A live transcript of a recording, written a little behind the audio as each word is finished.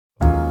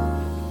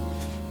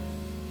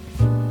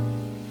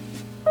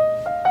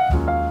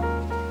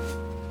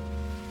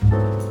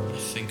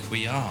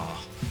we are.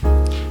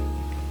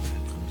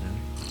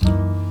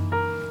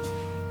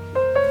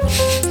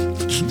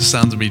 The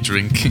sound of me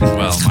drinking.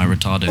 Well, my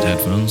retarded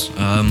headphones.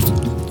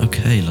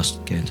 Okay, let's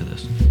get into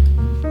this.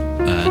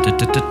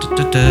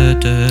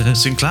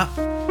 Sing clap.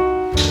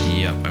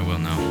 Yep, I will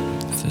now.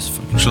 If this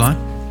fucking... Shall I?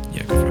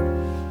 Yeah, go for it.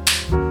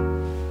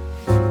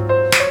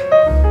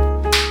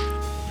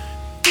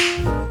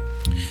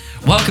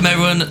 Welcome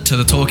everyone to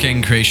the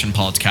Talking Creation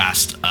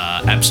Podcast,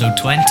 episode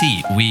 20.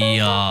 We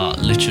are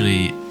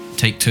literally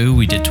take 2.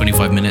 We did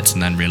 25 minutes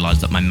and then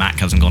realised that my Mac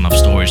hasn't got enough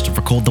storage to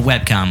record the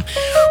webcam,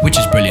 which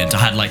is brilliant. I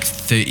had like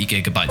 30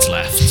 gigabytes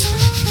left.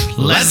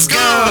 Let's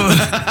go!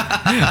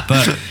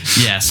 But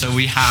yeah, so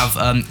we have,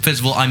 first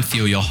of all, I'm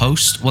Theo, your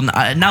host. Well,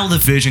 now the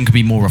version could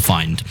be more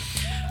refined.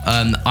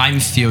 I'm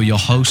Theo, your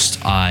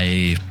host.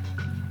 Who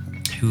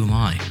am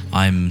I?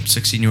 I'm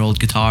 16-year-old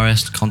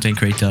guitarist, content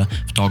creator,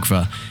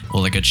 photographer,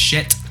 all that good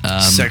shit.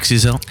 Sexy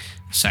as hell.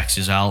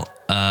 Sexy as hell.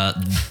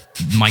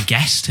 My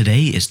guest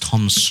today is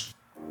Tom.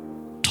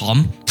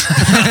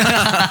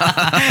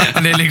 I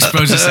nearly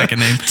exposed his second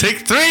name.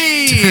 Take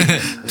 3!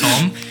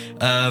 Tom.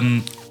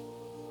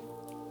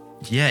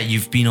 Yeah,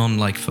 you've been on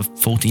like for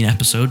 14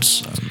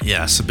 episodes.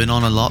 Yes, I've been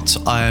on a lot.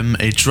 I'm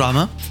a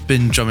drummer.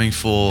 Been drumming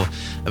for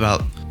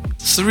about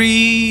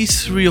three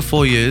or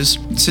 4 years,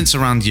 since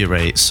around year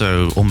 8,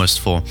 so almost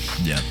 4.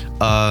 Yeah.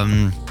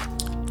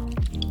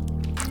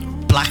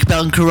 Black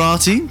belt in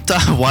karate.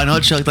 Why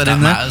not chuck that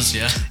in there? Matters,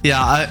 yeah.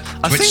 Yeah, I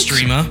Twitch think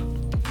streamer.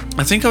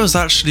 I think I was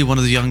actually one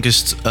of the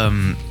youngest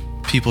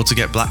people to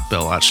get black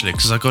belt, actually,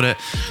 because I got it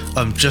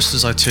just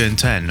as I turned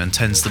 10, and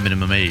 10's the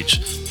minimum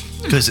age.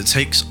 Because it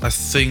takes, I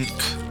think,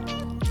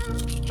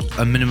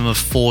 a minimum of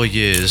 4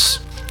 years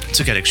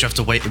to get it, because you have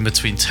to wait in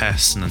between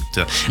tests. And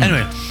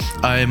Anyway,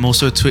 I'm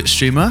also a Twitch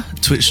streamer,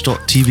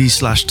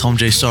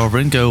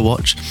 twitch.tv/TomJSovereign. Go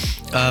watch.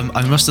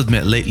 I must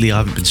admit, lately I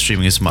haven't been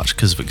streaming as much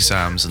because of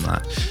exams and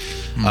that.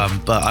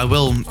 But I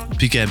will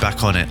be getting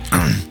back on it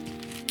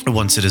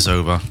once it is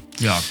over.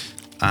 Yeah.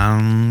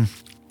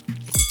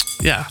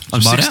 Yeah,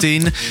 I'm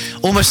 16,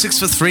 almost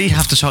 6'3".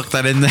 Have to chuck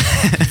that in there.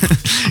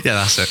 Yeah,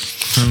 that's it.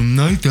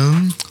 Nice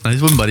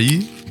one,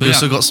 buddy. We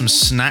also got some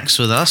snacks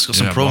with us. Got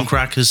some prawn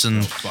crackers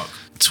and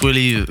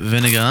Twilly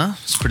vinegar.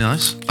 It's pretty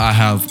nice.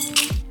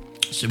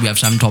 So we have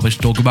 7 topics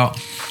to talk about.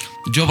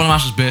 Joe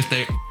Bonamaster's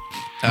birthday.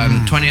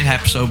 20th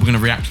episode. We're going to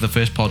react to the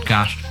first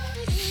podcast.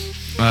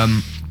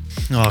 Oh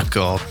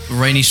god.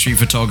 Rainy street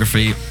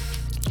photography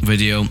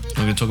video. We're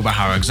going to talk about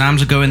how our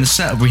exams are going. The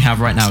setup we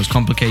have right now is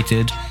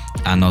complicated,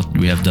 and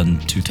we have done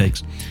 2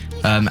 takes.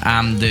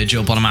 And the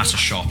Joe Bonamaster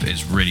shop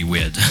is really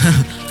weird.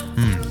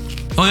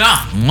 Oh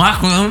yeah,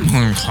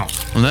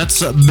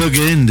 Let's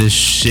begin this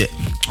shit.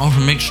 also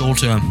make sure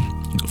to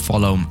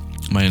follow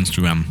my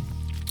Instagram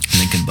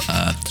link in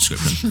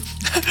description.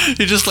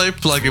 You just like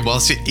plug it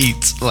whilst you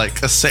eat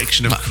like a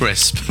section of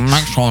crisp.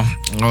 Make sure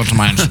to go to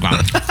my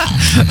Instagram.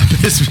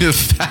 Piss me a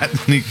fat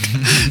Nick.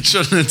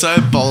 Shot an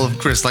entire bowl of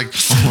crisp. Like,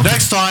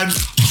 next time,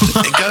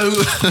 go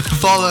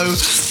follow.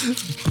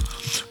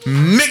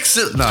 Mix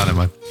it. No, never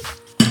mind.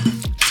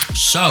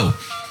 So,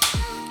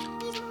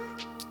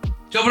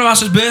 Joe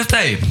Bonamaster's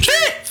birthday.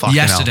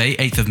 Yesterday,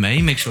 8th of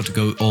May. Make sure to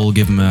go all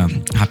give him a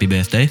happy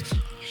birthday.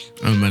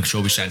 And make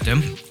sure we sent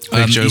him.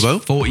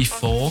 Jobo. He's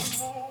 44.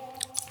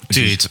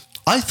 Dude,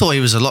 I thought he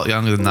was a lot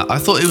younger than that. I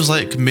thought he was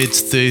like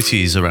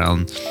mid-30s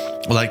around.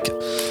 Or like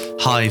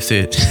high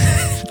 30s.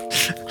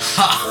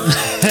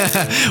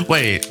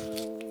 Wait.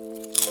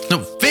 No,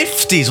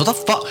 50s. What the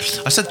fuck?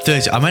 I said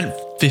 30. I meant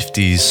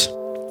 50s.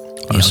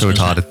 I'm so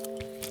retarded.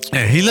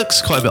 Yeah, he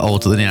looks quite a bit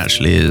older than he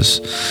actually is.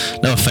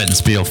 No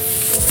offense, but you're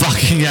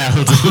fucking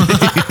elderly.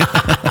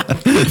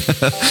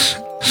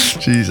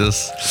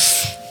 Jesus.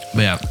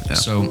 But yeah,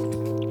 so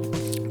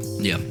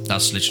yeah,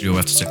 that's literally all we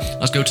have to say.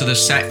 Let's go to the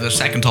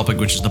second topic,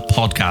 which is the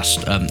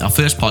podcast. Our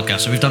first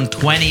podcast. So we've done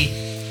 20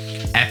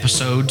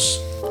 episodes.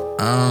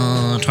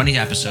 20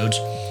 episodes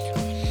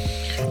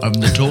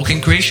of the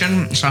Talking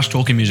Creation /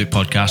 Talking Music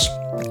podcast.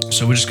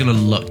 So we're just gonna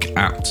look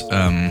at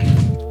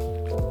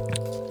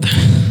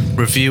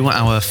review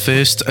our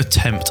first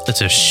attempt at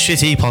a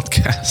shitty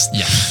podcast.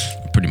 Yeah,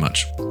 pretty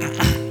much.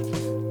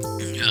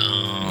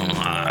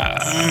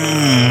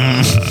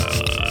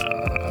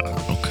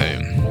 Okay,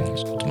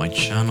 let's go to my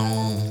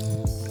channel.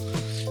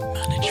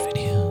 Manage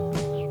video.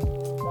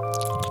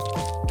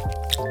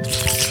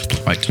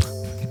 Right.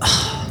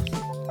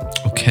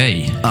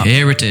 Okay,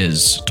 here it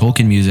is.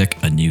 Talking Music,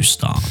 a new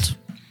start.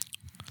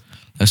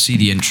 Let's see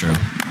the intro.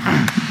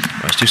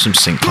 Let's do some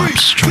sync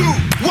claps. 3, 2, 1,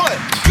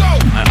 go!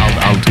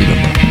 I'll do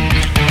them.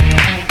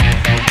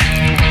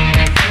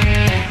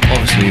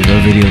 Obviously, the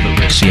video that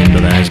we're seeing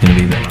under there is going to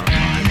be a bit out of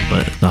time,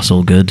 but that's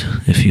all good.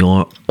 If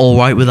you're all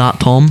right with that,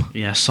 Tom.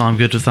 Yes, I'm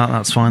good with that.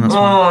 That's fine. That's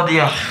Oh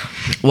dear.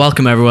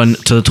 Welcome everyone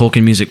to the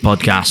Talking Music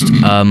podcast.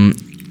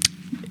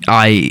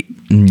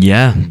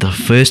 The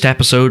first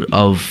episode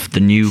of the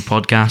new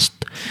podcast,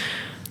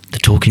 the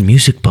Talking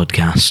Music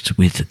podcast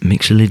with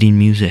Mixolydian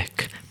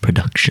Music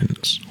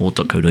Productions, or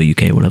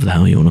 .co.uk, whatever the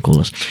hell you want to call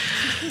us.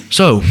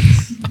 So,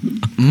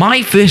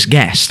 my first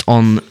guest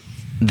on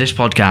this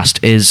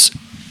podcast is.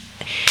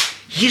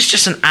 He's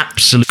just an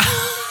absolute.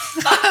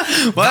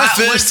 That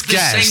was the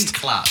sync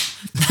clap.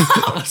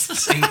 That was the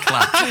sync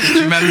clap. Do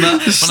you remember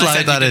when I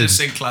said you did a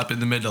sync clap in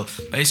the middle?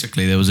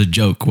 Basically, there was a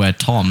joke where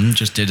Tom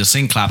just did a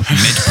sync clap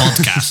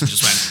mid-podcast and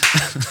just went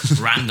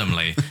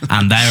randomly,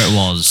 and there it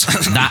was.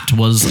 That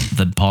was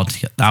the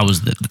podcast. That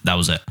was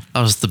it.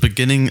 That was the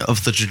beginning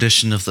of the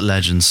tradition of the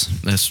legends.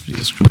 What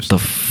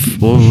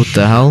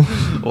the hell?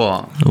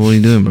 What? What are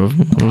you doing, bro?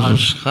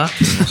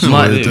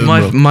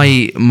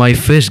 My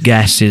first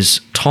guess is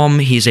Tom.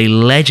 He's a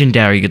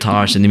legendary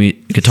guitarist in the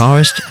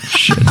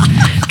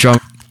drum.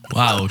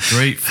 Wow,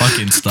 great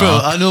fucking Bro,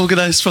 start.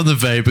 unorganized from the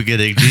very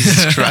beginning.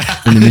 Jesus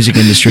Christ. In the music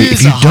industry. He's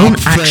If you a don't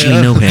harp actually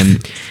player. know him,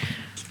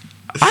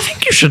 I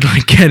think you should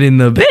get in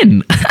the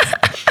bin.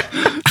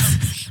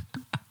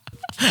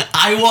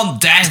 I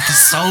want death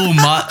so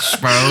much,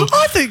 bro.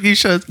 I think you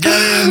should.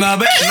 Get in the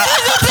bin.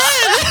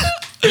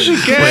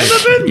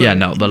 Yeah,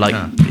 no, but like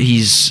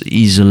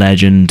he's a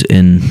legend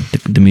in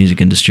the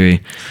music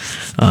industry.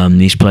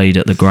 He's played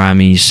at the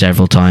Grammys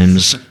several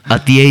times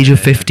at the age of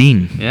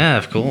 15. Yeah,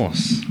 of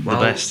course. The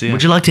best, yeah.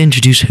 Would you like to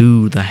introduce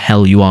who the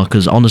hell you are?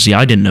 Because honestly,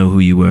 I didn't know who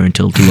you were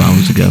until 2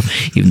 hours ago,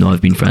 even though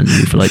I've been friends with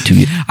you for like 2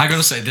 years. I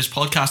gotta say, this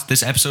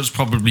episode is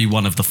probably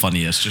one of the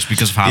funniest, just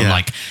because of how Yeah.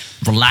 like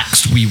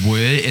relaxed we were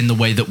in the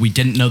way that we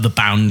didn't know the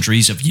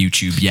boundaries of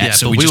YouTube yet, Yeah,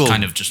 so but we we just will-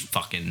 kind of just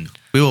fucking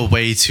We were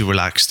way too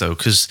relaxed though,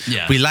 because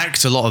Yeah. we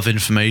lacked a lot of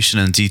information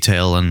and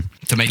detail, and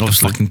to make the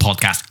obviously- fucking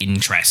podcast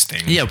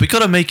interesting. Yeah, we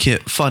gotta make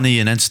it funny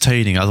and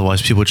entertaining,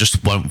 otherwise people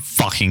just won't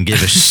fucking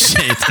give a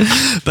shit.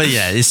 But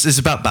yeah, it's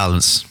about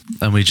balance,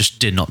 and we just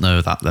did not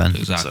know that then.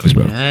 Exactly. So-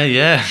 Bro.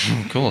 Yeah,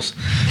 of course.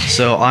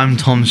 So I'm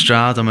Tom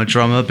Stroud. I'm a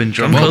drummer. Been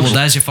drumming. Well,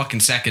 there's your fucking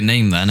second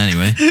name then,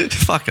 anyway.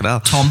 Fucking hell.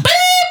 Tom.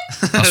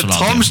 That's what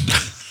I'll do.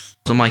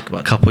 The mic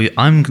button. Couple.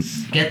 I'm.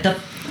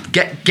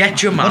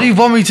 Get your mouth. What do you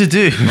want me to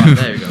do? Right,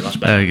 there you go. That's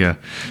better. There you go.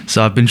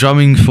 So I've been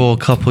drumming for a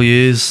couple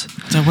years.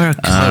 Don't wear a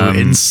coat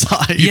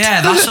inside.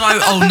 Yeah, that's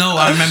what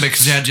I remember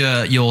because you had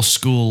your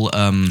school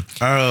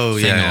Oh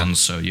thing yeah. on,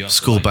 so you have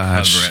School to, like,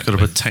 badge. cover it Got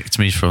to with protect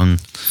me from.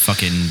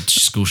 fucking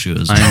school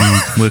shooters.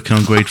 I'm working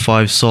on grade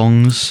 5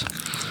 songs.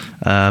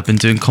 I've been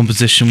doing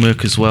composition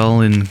work as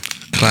well in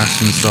class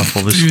and stuff.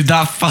 Obviously. Dude,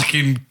 that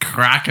fucking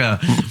cracker.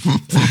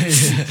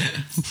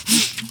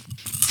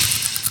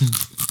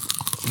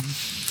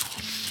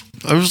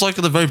 I was like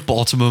at the very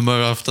bottom of my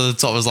mouth after the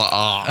top. I was like,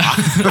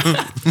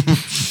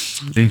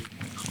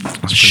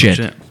 That's Shit.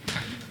 pretty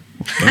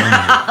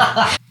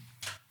much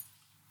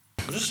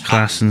it.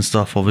 Class and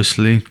stuff,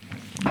 obviously.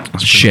 That's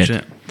pretty Shit.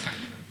 much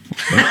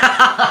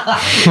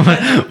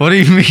it. What do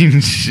you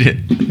mean, shit?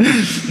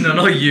 No,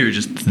 not you.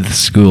 Just the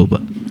school,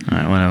 but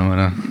Alright,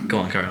 whatever. go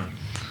on, carry on.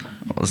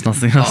 Well, there's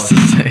nothing else to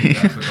say.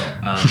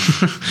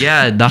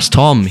 Yeah, that's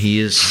Tom. He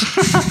is.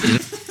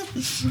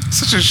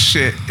 Such a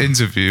shit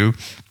interview.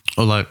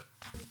 Or like,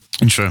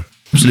 intro.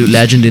 Absolute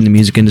legend in the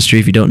music industry.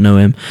 If you don't know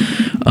him,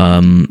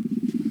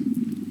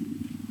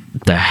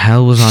 the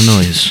hell was that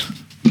noise?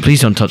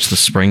 Please don't touch the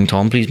spring,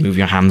 Tom. Please move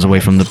your hands away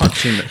from the.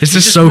 It's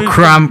just so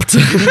cramped.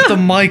 the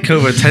mic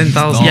over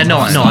 10,000 Yeah, no,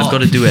 I've got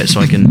to do it so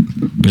I can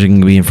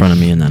be in front of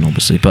me, and then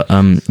obviously, but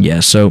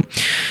yeah. So,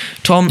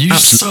 Tom, You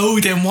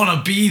absolutely so didn't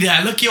want to be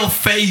there. Look at your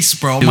face,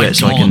 bro. Oh do my it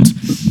so I god.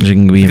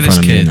 can be in Look at front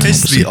of this me, and kid. then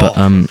Piss obviously, me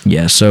but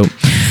yeah. So,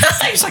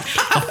 He's like,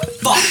 for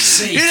fuck's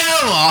sake. You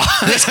know what?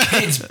 This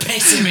kid's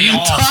pissing me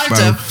off, Time bro.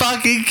 to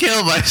fucking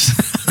kill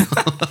myself.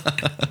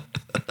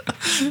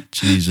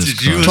 Jesus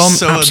Dude, you Christ. were Tom,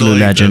 so absolute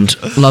annoying, legend.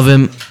 Love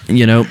him,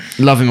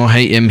 love him or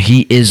hate him.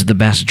 He is the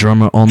best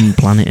drummer on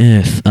planet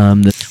Earth.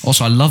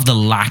 Also, I love the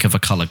lack of a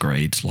color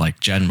grade, like,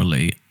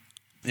 generally.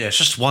 Yeah, it's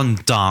just one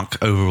dark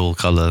overall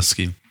color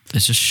scheme.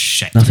 It's just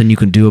shit. Nothing you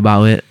can do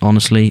about it,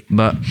 honestly.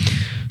 But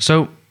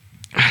so,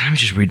 let me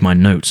just read my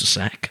notes a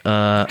sec.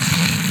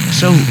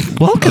 So,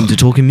 welcome to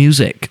Talking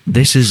Music.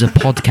 This is a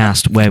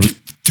podcast where we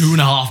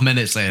 2.5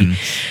 minutes in.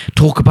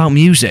 talk about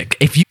music.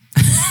 If you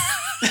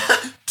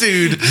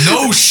Dude.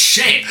 No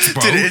shit,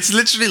 bro. Dude, it's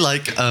literally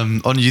like on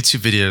YouTube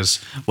videos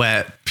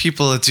where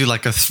people do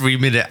like a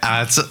 3-minute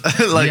ad,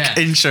 like Yeah.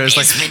 intros,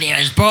 like This video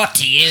is brought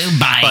to you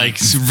by Raid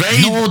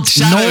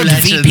Shadow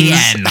Legends.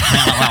 NordVPN.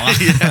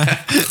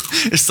 Yeah.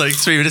 It's like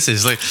 3 minutes.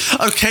 It's like,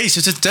 okay, so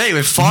today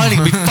we're finally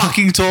gonna be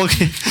fucking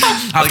talking.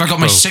 After I got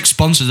my 6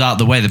 sponsors out of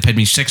the way, they paid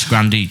me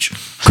 $6,000 each.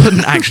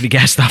 couldn't actually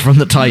guess that from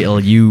the title,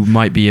 you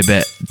might be a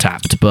bit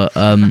tapped. But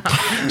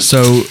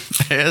so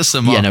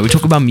ASMR. yeah, no, we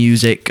talk about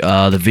music,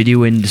 the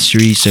video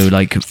industry, so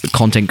like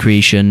content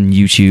creation,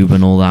 YouTube,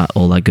 and all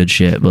that good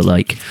shit. But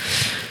like,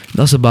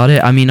 that's about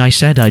it. I mean, I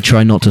said I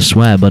try not to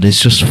swear, but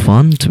it's just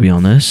fun, to be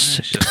honest.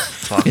 It's just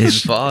fucking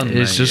fun.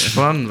 It's mate. just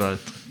fun, but.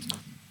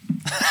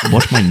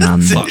 Watch my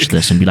nan watch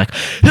this and be like,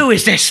 "Who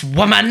is this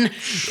woman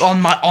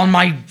on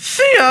my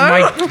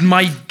Theo?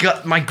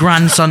 my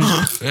grandson?"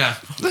 Yeah.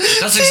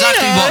 That's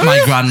exactly what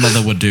my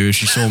grandmother would do if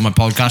she saw my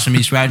podcast and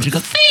me swearing. She'd go,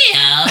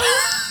 Theo.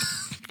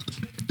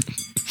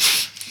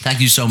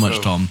 Thank you so much,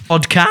 Tom.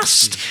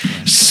 Podcast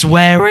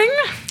swearing.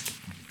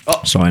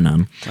 Sorry,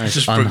 Nan.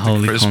 Just broke the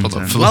Unholy crisp on the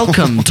content. floor.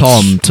 Welcome,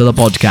 Tom, to the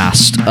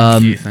podcast.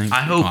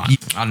 I hope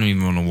I don't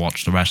even want to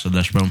watch the rest of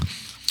this, bro.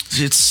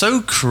 It's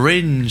so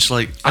cringe.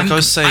 Like I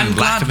was saying, I'm lack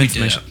glad of we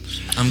did information.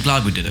 it. I'm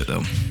glad we did it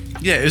though.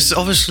 Yeah, it's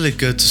obviously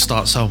good to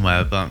start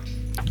somewhere, but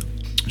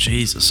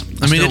Jesus. I mean,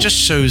 Still- it just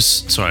shows.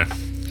 Sorry,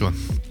 go on.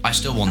 I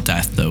still want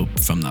death though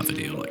from that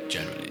video, like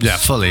generally. Yeah,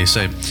 fully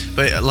same.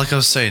 But like I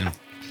was saying,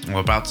 or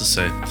about to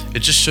say, it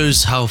just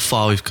shows how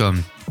far we've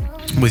come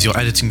with your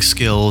editing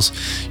skills,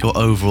 your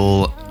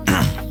overall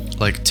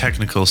like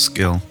technical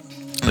skill,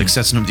 like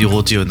setting up the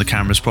audio and the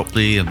cameras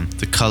properly and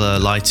the color,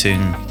 lighting,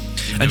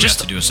 And and just just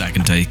to do a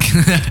second take.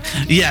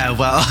 yeah.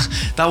 Well,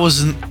 that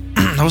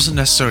wasn't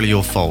necessarily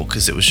your fault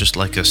because it was just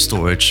like a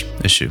storage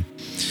issue.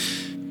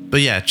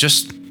 But yeah,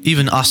 just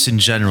even us in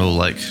general,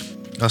 like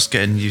us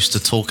getting used to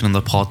talking on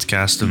the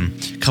podcast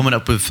and coming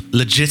up with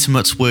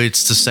legitimate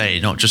words to say,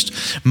 not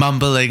just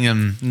mumbling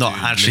and not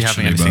actually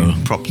having Literally,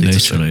 anything bro. properly to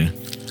say. Literally.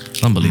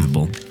 It's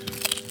unbelievable.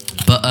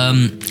 But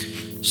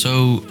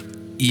so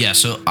yeah,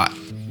 so I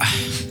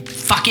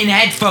fucking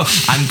headphone.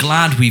 I'm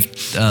glad we've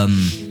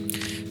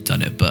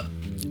done it, but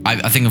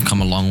I think I've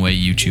come a long way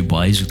YouTube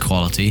wise with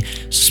quality.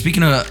 So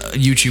speaking of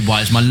YouTube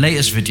wise, my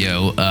latest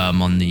video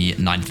on the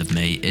 9th of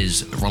May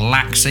is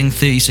relaxing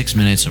 36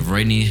 minutes of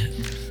rainy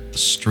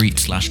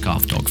street /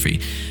 car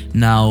photography.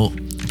 Now,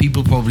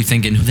 people are probably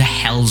thinking, who the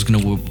hell's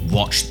gonna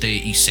watch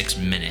 36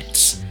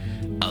 minutes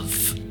of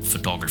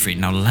photography?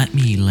 Now, let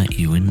me let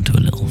you into a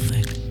little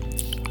thing.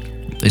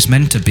 It's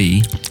meant to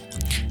be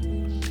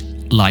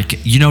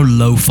like, you know,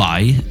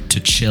 lo-fi to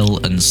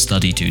chill and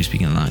study to.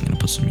 Speaking of that, I'm gonna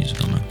put some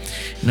music on there.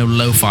 You know,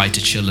 lo-fi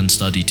to chill and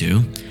study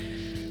to.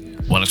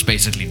 Well, it's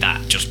basically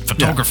that, just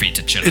photography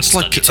to chill It's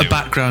and like study a to.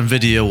 background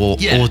video or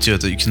Yeah. audio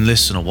that you can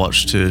listen or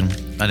watch to,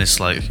 and it's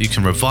like you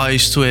can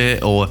revise to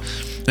it, or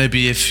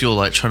maybe if you're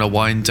like trying to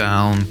wind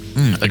down and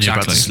you're about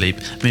exactly. to sleep.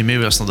 I mean,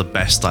 maybe that's not the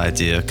best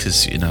idea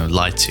because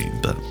lighting,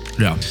 but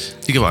Yeah.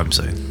 you get what I'm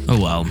saying. Oh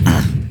well.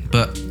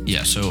 But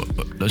yeah, so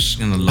let's just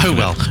gonna look. Oh at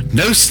well,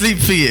 no sleep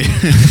for you.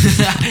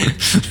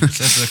 So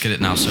let's look at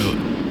it now. So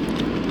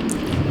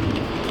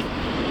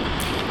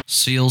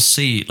you'll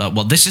see, like,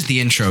 well, this is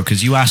the intro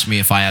because you asked me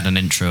if I had an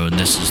intro, and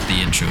this is the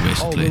intro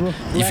basically.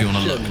 If you want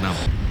to look now.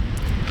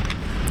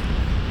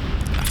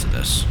 After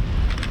this.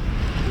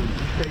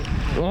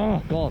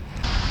 Oh God!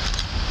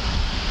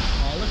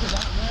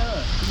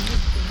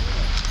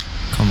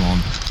 Come on.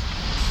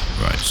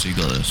 Right, so you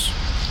got this.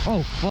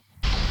 Oh, fuck.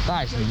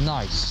 That is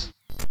nice.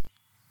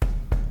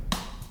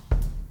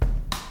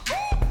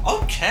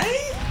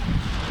 Okay.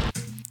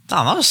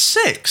 Damn, that was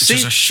sick. It's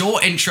just a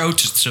short intro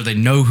so they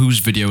know whose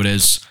video it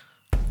is.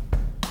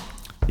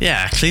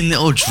 Yeah, clean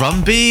little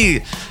drum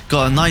beat.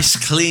 Got a nice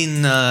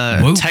clean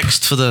Whoop.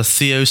 text for the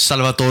Theo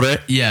Salvatore.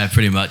 Yeah,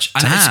 pretty much.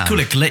 And Damn. it's cool,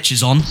 it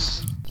glitches on.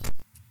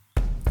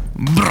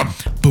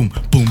 Boom,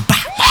 boom, bah.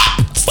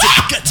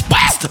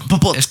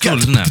 It's cool,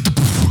 isn't it?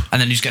 And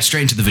then you just get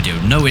straight into the video.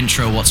 No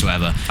intro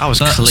whatsoever. That was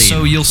But- clean.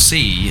 So you'll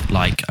see,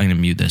 like, I'm going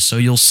to mute this. So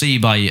you'll see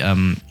by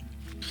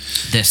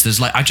there's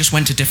like, I just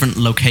went to different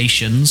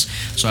locations.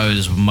 So I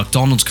was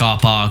McDonald's car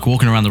park,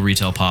 walking around the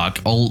retail park,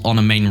 all on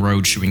a main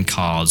road shooting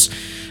cars.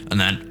 And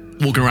then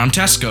walking around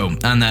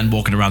Tesco, and then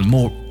walking around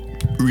more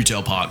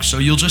retail parks. So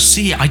you'll just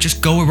see, I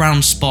just go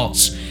around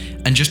spots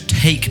and just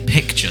take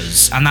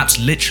pictures, and that's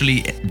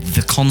literally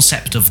the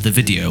concept of the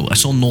video. I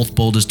saw North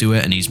Boulders do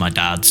it, and he's my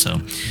dad, so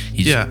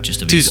he's Yeah,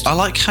 just a dude, beast. I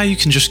like how you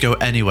can just go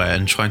anywhere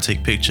and try and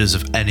take pictures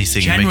of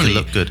anything and make Generally. it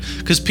look good.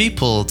 Because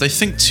people, they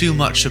think too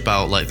much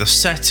about like the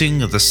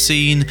setting of the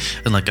scene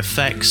and like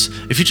effects.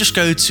 If you just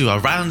go to a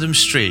random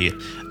street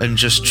and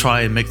just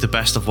try and make the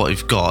best of what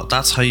you've got,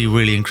 that's how you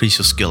really increase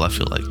your skill, I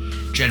feel like.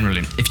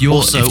 Generally, if you're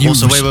Also, if you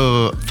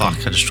wait.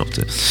 Fuck, I just dropped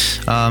it.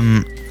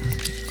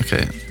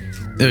 Okay,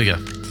 there we go.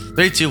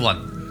 3, 2,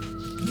 1.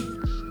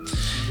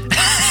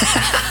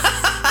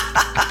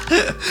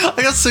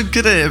 I got so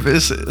good at it, but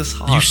it's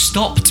hard. you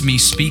stopped me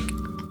speak.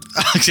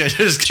 Okay,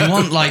 just Do you go.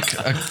 want like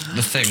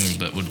the thing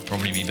that would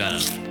probably be better?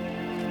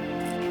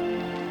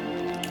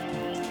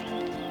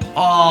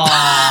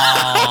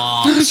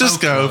 Oh,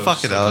 Just go,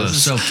 fuck it out.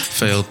 So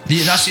Failed.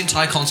 that's the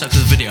entire concept of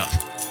the video.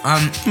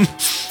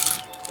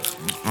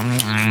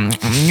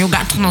 You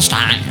got to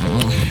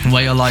understand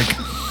where you're like,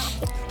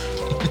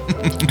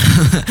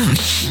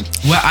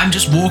 where I'm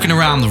just walking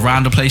around the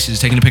random places,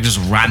 taking pictures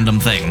of random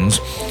things,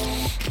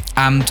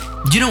 and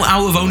you know,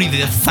 out of only the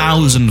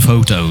 1,000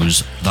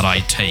 photos that I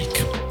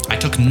take, I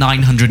took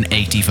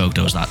 980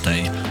 photos that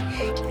day,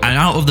 and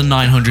out of the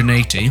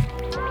 980,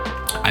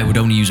 I would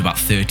only use about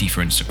 30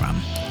 for Instagram.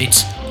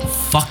 It's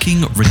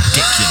fucking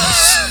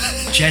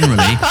ridiculous.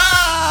 Generally,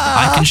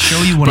 I can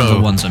show you one of the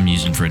Bro. ones I'm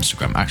using for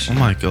Instagram. Actually, Oh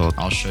my god.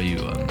 I'll show you.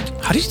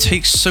 How do you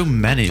take so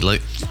many?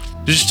 Like,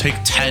 you just take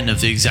 10 of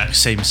the exact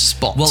same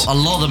spot. Well, a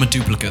lot of them are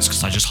duplicates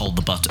because I just hold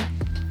the button.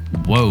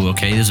 Whoa,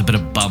 okay, there's a bit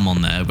of bum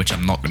on there, which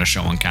I'm not going to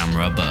show on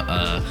camera, but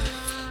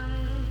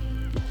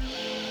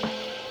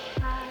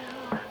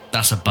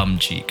that's a bum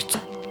cheek.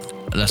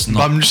 let's not.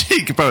 Bum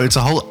cheek, bro. It's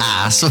a whole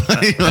ass.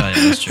 Yeah,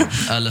 that's true.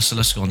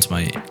 Let's go on to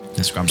my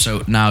Instagram.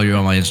 So now you're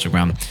on my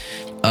Instagram.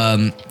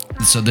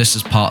 So this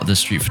is part of the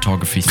street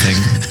photography thing.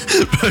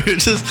 Bro, you're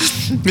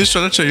just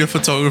trying to show your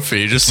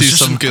photography. You just see It's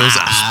just some an girl's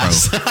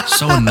ass. bro.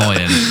 So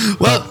annoying.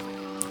 Well-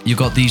 But you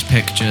got these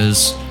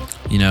pictures,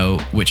 you know,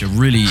 which are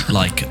really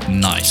like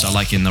nice. I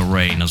like in the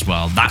rain as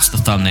well. That's the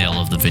thumbnail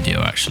of the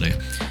video actually.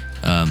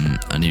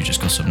 And you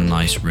just got some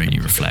nice rainy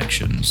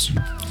reflections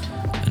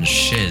and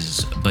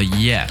shiz. But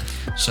yeah,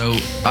 so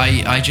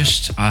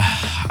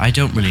I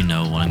don't really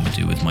know what I'm gonna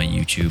do with my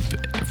YouTube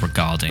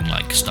regarding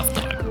like stuff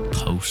that I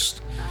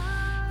post.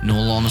 In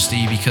all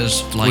honesty,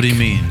 because like, What do you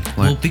mean?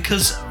 Well,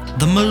 because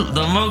the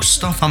most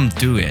stuff I'm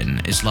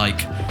doing is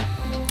like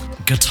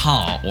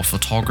guitar or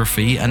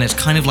photography, and it's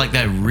kind of like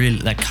they're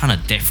kind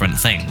of different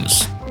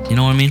things. You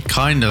know what I mean?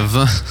 Kind of.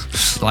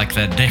 Like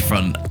they're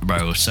different,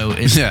 bro. So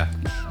it's Yeah.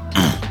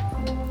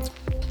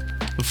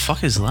 The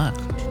fuck is that?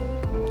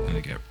 I'm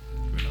gonna get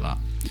rid of that.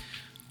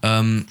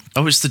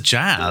 Oh, it's the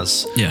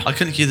jazz. Yeah. I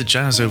couldn't hear the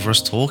jazz over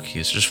us talking.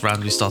 It's just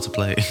randomly started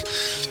playing. Do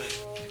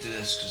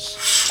this,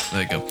 'cause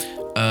there you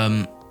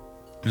go.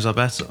 Is that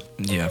better?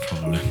 Yeah,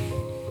 probably.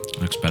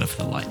 Looks better for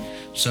the light.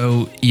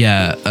 So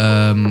yeah,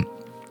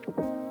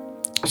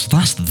 so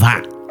that's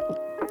that.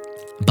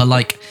 But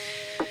like,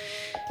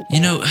 you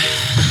know,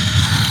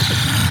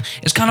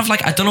 it's kind of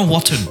like I don't know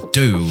what to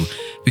do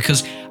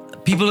because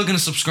people are gonna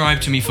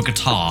subscribe to me for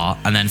guitar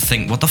and then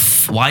think, what the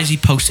why is he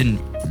posting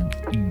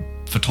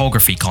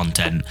photography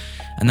content?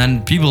 And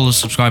then people will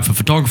subscribe for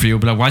photography will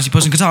be like, why is he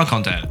posting guitar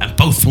content? And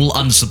both will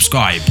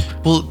unsubscribe.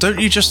 Well, don't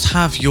you just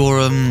have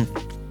your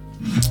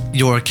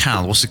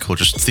account? What's it called?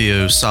 Just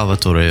Theo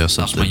Salvatore or That's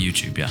something? my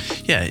YouTube, yeah.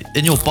 Yeah,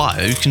 in your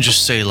bio, you can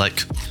just say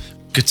like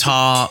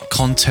guitar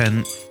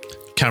content,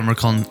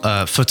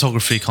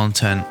 photography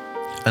content,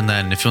 and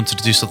then if you wanted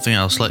to do something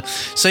else, like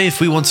say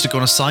if we wanted to go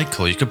on a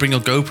cycle, you could bring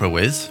your GoPro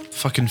with,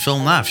 fucking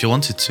film that if you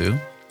wanted to.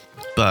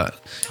 But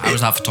How is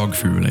that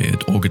photography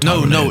related or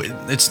guitar no, related?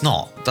 it's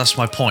not. That's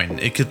my point.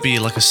 It could be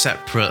like a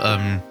separate,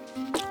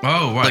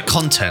 Oh, right. like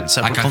content, I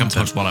separate can content.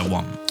 post what I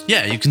want.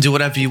 Yeah, you can do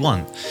whatever you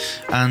want.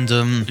 And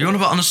You want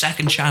to put on a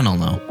second channel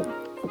now?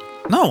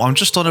 no, I'm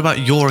just on about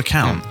your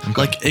account. okay.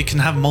 Like it can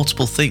have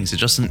multiple things. It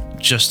doesn't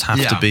just have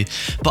to Yeah. be.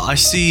 But I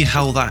see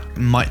how that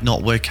might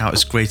not work out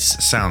as great as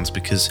it sounds,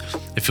 because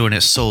if you're in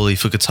it solely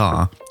for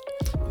guitar,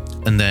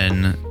 and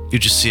then you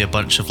just see a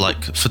bunch of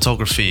like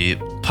photography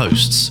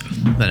posts,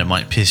 then it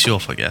might piss you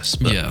off, I guess.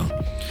 But Yeah.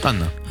 I don't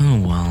know. Oh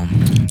well.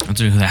 I don't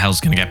know who the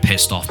hell's gonna get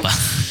pissed off, but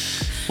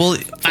Well,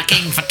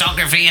 fucking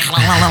photography.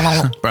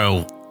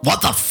 bro,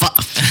 what the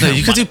fuck? No,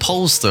 you could do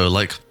polls though.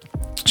 Like,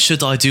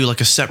 should I do like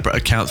a separate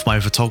account for my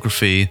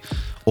photography,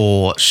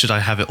 or should I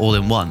have it all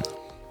in one?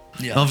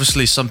 Yeah.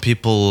 Obviously, some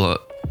people,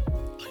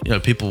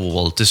 people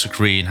will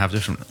disagree and have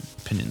different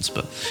opinions,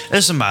 but it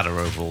doesn't matter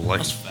overall. Like,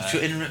 That's fair. if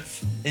you're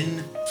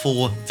in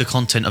for the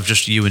content of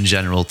just you in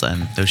general,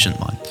 then they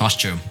shouldn't mind. That's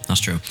true. That's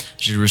true.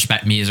 You should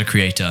respect me as a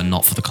creator and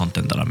not for the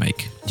content that I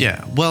make.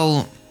 Yeah.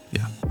 Well,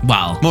 yeah,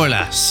 Well, more or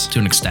less. to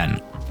an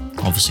extent.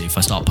 Obviously, if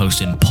I start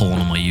posting porn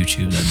on my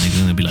YouTube, then they're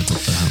gonna be like,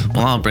 what the hell?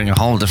 Well, I'll bring a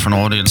whole different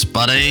audience,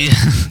 buddy.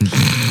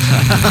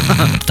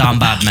 Damn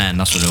bad men,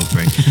 that's what it'll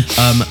bring.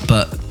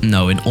 But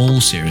no, in all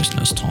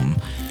seriousness, Tom,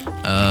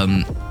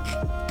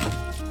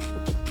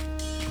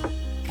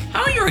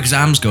 how are your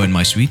exams going,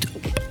 my sweet?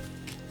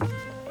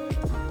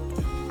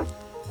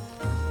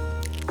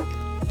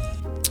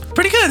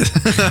 Pretty good.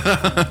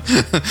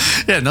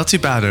 Yeah, not too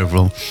bad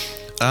overall.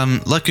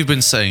 Like we've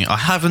been saying, I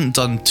haven't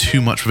done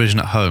too much revision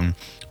at home,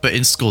 but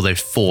in school they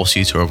force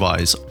you to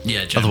revise.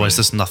 Yeah, generally. Otherwise,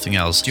 there's nothing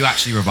else. Do you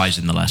actually revise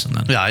in the lesson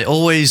then? Yeah, I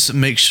always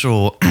make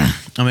sure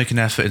I make an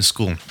effort in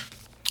school.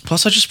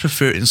 Plus, I just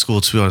prefer it in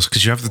school, to be honest,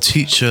 because you have the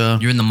teacher.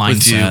 You're in the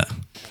with you. mindset.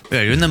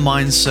 Yeah, you're in the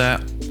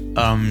mindset.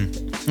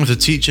 With the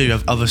teacher, you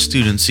have other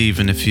students,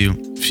 even if you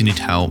need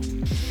help.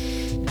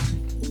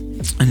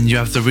 And you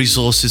have the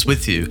resources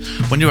with you.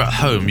 When you're at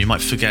home, you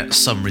might forget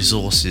some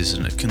resources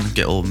and it can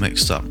get all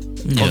mixed up.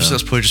 Yeah. Obviously,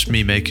 that's probably just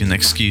me making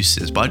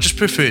excuses, but I just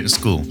prefer it in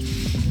school.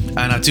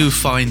 And I do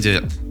find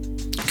it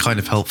kind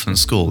of helpful in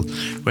school.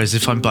 Whereas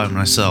if I'm by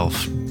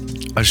myself,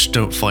 I just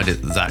don't find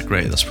it that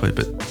great. That's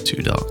probably a bit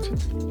too dark.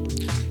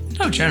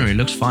 No, generally it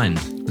looks fine.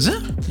 Is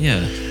it?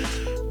 Yeah.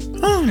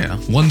 Oh, yeah.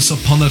 Once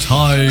upon a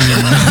time.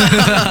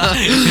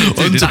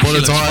 Dude, it actually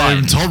looks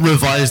fine. Tom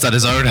revised at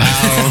his own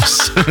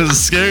house.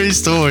 Scary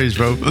stories,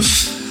 bro. Dude,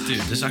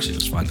 this actually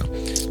looks fine though.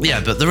 Yeah,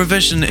 but the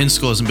revision in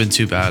school hasn't been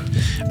too bad.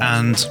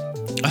 And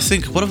I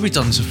think, what have we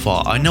done so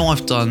far? I know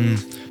I've done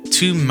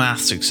 2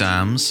 maths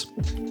exams,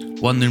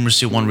 1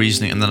 numeracy, 1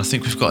 reasoning, and then I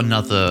think we've got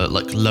another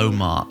like low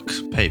mark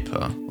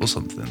paper or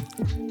something.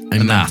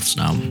 In maths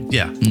now.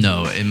 Yeah.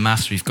 No, in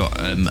maths we've got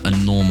a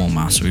normal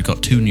maths. So we've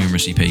got 2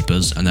 numeracy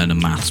papers and then a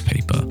maths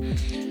paper.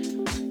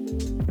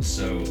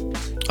 So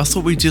I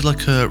thought we did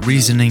like a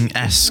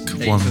reasoning-esque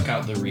they one. took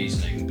out the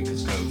reasoning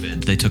because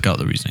COVID. They took out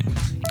the reasoning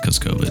because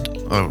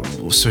COVID.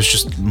 Oh, so it's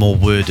just more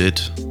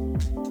worded.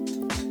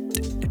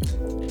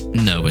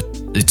 No,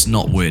 it's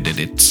not worded.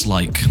 It's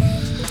like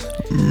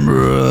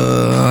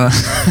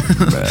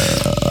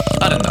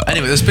I don't know.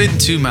 Anyway, there's been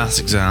 2 maths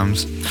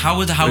exams. How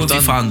have you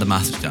done- found the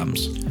maths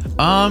exams?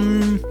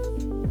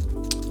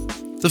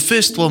 The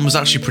first one was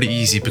actually pretty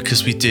easy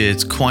because we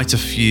did quite a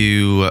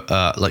few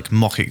like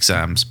mock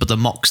exams, but the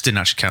mocks didn't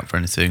actually count for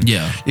anything.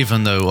 Yeah.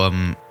 Even though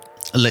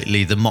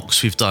lately the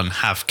mocks we've done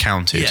have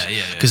counted.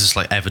 Yeah. Because it's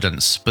like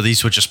evidence, but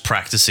these were just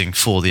practicing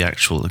for the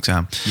actual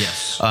exam.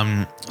 Yes.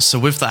 So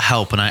with that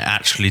help, and I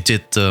actually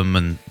did them,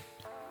 and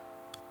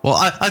well,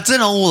 I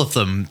didn't all of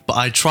them, but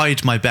I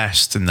tried my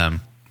best in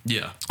them.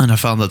 Yeah. And I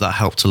found that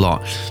helped a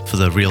lot for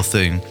the real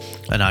thing.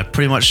 And I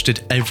pretty much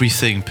did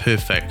everything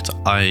perfect,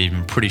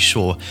 I'm pretty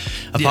sure.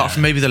 Apart Yeah.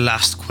 from maybe the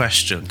last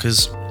question,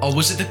 because... Oh,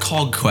 was it the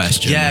cog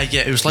question? Yeah,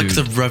 it was like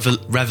the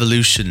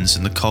revolutions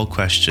in the cog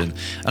question.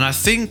 And I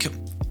think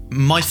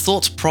my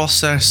thought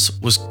process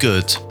was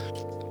good.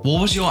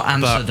 What was your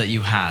answer But- that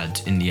you had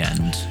in the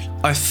end?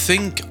 I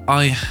think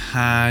I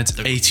had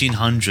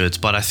 1800,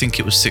 but I think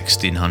it was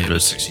 1600. It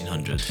was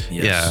 1600.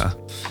 Yes.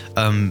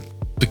 Yeah.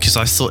 Because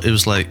I thought it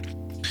was like,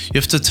 you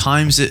have to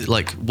times it,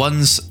 like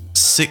one's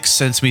 6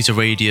 centimeter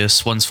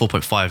radius, one's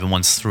 4.5 and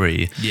one's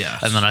 3. Yeah.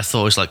 And then I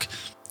thought it was like,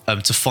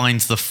 to find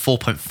the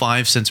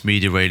 4.5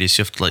 centimeter radius,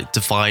 you have to like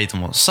divide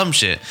them or some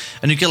shit.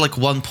 And you get like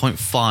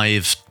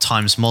 1.5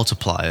 times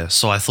multiplier.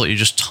 So I thought you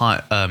just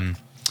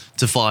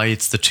divide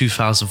the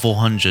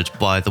 2400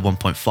 by the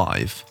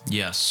 1.5.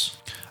 Yes.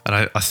 And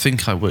I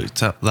think I worked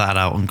that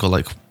out and got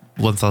like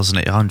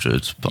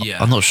 1,800, but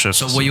Yeah. I'm not sure.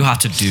 So what you had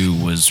to do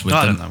was with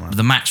I don't know, man.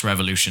 the max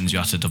revolutions, you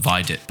had to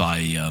divide it by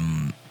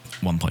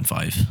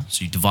 1.5.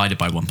 So you divide it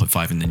by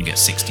 1.5 and then you get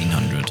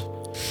 1600.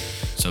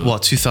 So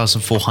What,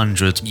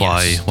 2,400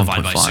 by yes,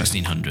 divide by 1.5?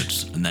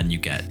 1600, and then you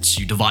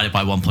divide it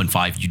by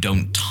 1.5. You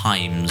don't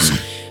times.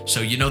 So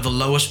you know the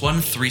lowest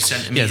one, 3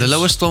 centimeters. Yeah, the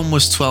lowest one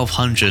was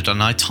 1,200,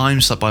 and I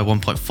times that by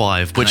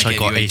 1.5, which I gave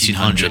got you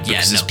 1,800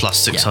 because it's no, plus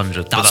 600.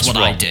 Yeah, but that's what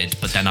I wrong. did,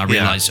 but then I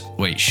realized,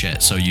 wait,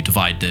 shit. So you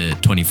divide the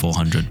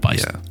 2,400 by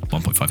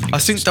 1.5. and you I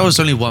get think that was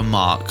only 1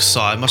 mark, so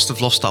I must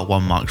have lost that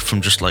 1 mark from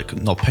just like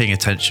not paying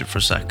attention for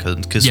a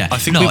second. Because Yeah, I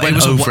think no, we it went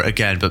was over it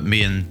again, but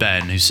me and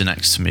Ben, who's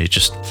next to me,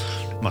 just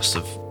must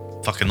have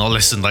fucking not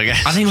listened, I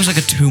guess. I think it was like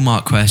a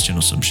 2-mark question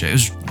or some shit. It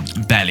was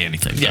barely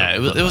anything. Yeah,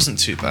 it wasn't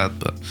too bad,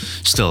 but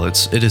still,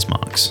 it is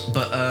marks.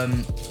 But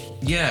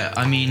yeah,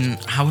 I mean,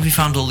 how have you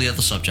found all the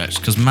other subjects?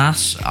 Because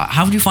maths.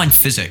 How did you find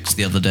physics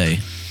the other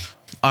day?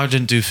 I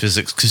didn't do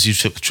physics because you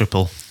took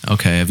triple.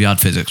 Okay, have you had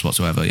physics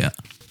whatsoever yet?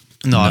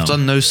 No, No. I've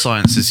done no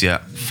sciences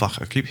yet. Fuck,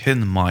 I keep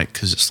hitting the mic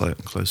because it's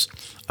like close.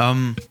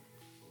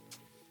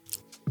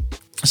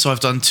 So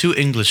I've done 2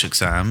 English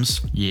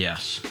exams.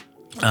 Yes.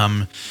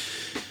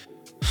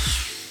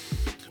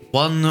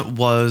 One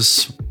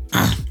was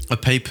a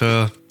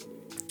paper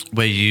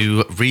where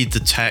you read the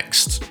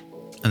text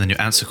and then you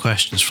answer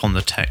questions from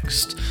the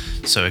text.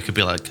 So it could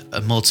be like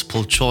a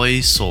multiple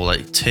choice or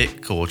like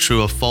tick or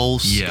true or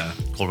false. Yeah.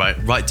 Or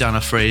write down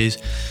a phrase.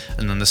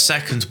 And then the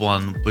second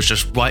one was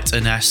just write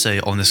an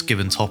essay on this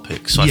given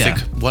topic. So Yeah. I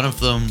think one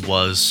of them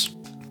was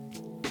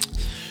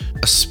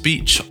a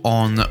speech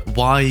on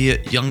why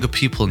younger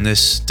people in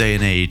this day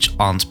and age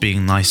aren't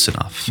being nice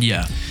enough.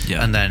 Yeah.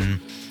 Yeah. And then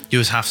you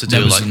would have to do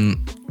there was like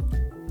an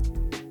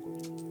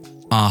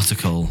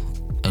article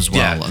as well,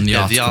 Yeah, and the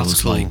yeah, the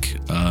article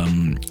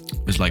article-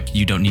 was like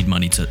you don't need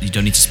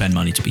to spend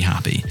money to be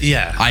happy.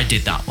 Yeah. I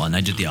did that one.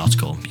 I did the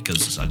article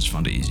because I just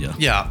found it easier.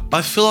 Yeah,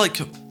 I feel like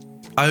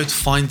I would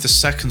find the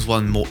second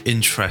one more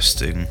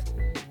interesting.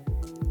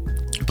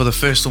 But the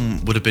first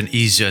one would have been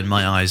easier in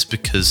my eyes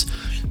because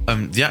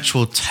the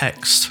actual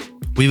text,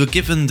 we were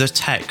given the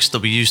text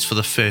that we used for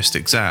the first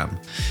exam.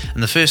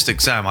 And the first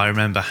exam, I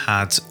remember,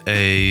 had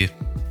a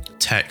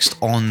text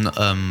on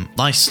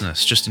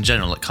niceness, just in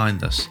general, like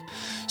kindness.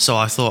 So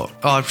I thought,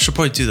 I should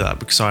probably do that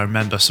because I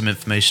remember some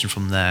information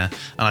from there,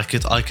 and I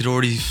could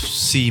already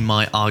see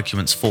my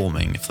arguments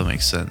forming, if that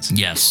makes sense.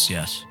 Yes.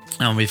 Yes.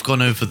 And we've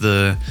gone over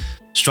the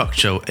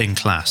structure in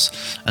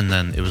class, and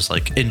then it was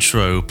like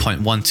intro,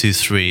 point 1, 2,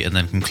 3, and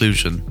then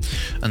conclusion.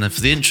 And then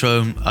for the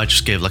intro, I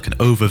just gave like an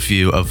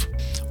overview of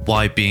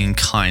why being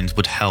kind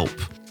would help,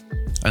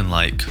 and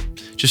like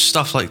just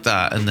stuff like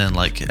that, and then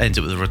like end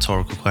it with a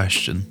rhetorical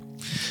question.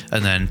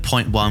 And then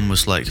point 1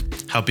 was like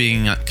how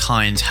being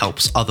kind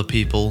helps other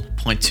people.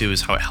 Point 2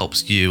 is how it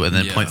helps you, and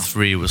then Yeah. point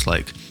 3 was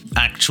like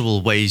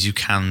actual ways you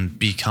can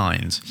be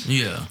kind.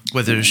 Yeah.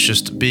 Whether it's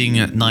just being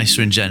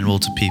nicer in general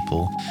to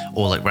people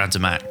or like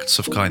random acts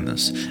of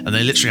kindness. And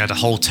they literally had a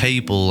whole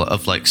table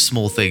of like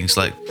small things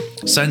like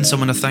send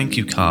someone a thank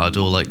you card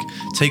or like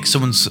take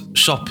someone's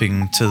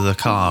shopping to the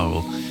car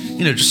or,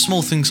 you know, just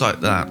small things like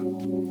that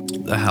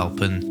that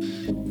help.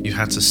 And you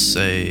had to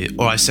say,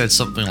 or I said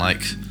something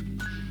like,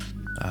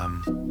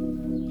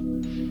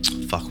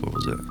 fuck, what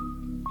was it?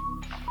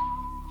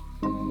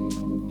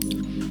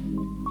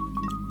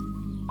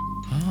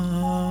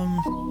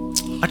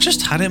 I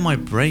just had it in my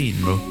brain,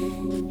 bro.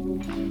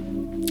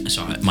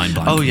 Sorry, mind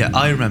blank. Oh yeah,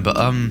 I remember.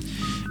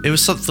 It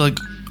was something like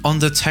on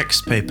the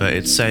text paper.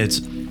 It said,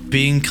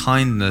 "Being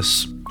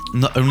kindness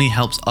not only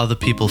helps other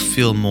people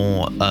feel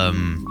more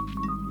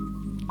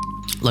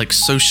like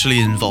socially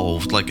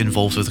involved, like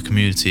involved with the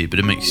community, but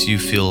it makes you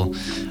feel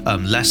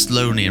less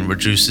lonely and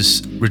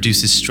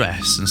reduces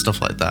stress and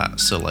stuff like that.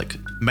 So like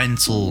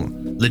mental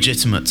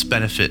legitimate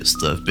benefits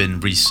that have been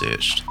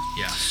researched.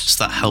 Yeah.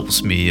 So that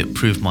helps me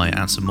prove my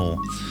answer more.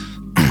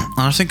 And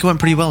I think it went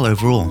pretty well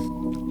overall.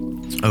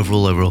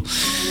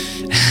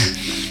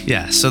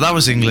 Yeah, so that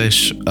was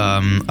English.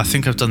 I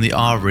think I've done the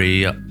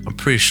RE. I'm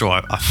pretty sure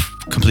I've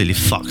completely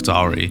fucked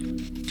RE.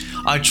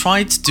 I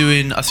tried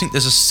doing, I think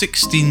there's a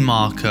 16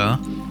 marker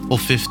or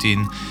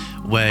 15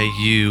 where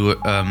you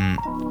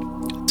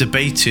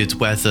debated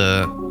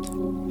whether,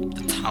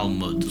 The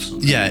Talmud or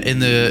something. yeah, in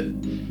the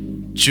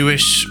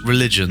Jewish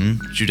religion,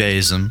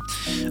 Judaism,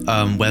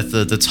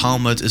 whether the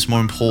Talmud is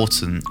more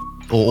important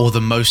or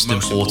the most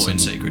important.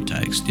 sacred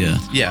text, yeah.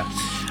 Yeah,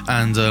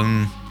 and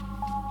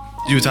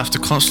you would have to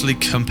constantly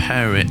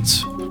compare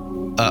it.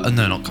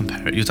 No, not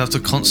compare it. You'd have to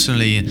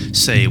constantly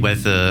say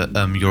whether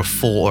you're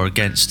for or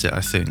against it,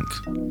 I think.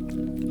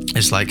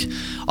 It's like,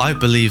 I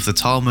believe the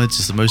Talmud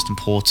is the most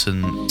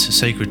important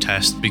sacred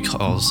text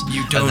because...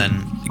 You don't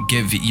and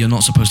then, you're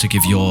not supposed to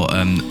give your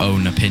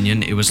own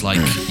opinion. It was like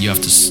you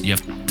have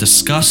to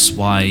discuss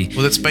why...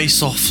 well, it's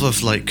based off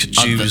of like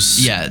Jews'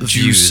 views.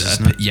 Jews,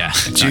 isn't it? yeah,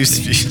 exactly. Jews'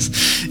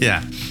 views.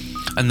 Yeah.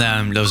 And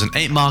then there was an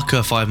 8 marker,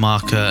 a 5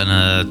 marker, and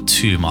a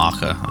 2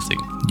 marker, I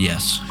think.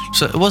 Yes.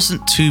 So it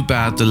wasn't too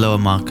bad, the lower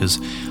markers.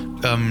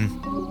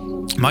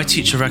 My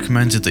teacher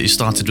recommended that you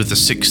started with the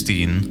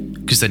 16,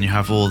 because then you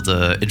have all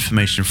the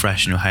information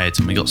fresh in your head,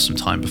 and we got some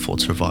time before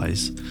to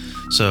revise.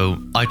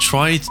 So I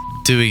tried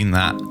doing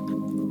that,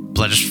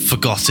 but I just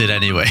forgot it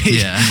anyway.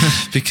 Yeah.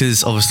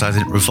 Because obviously I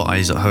didn't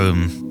revise at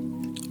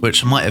home,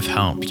 which might have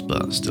helped,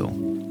 but still.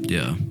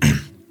 Yeah.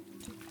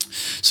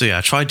 So yeah,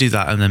 I tried to do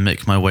that and then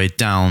make my way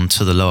down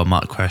to the lower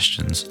mark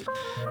questions.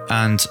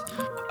 And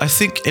I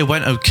think it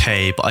went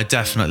okay, but I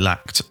definitely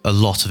lacked a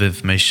lot of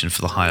information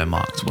for the higher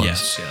marked ones.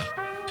 Yes, yeah.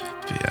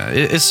 But yeah,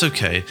 it's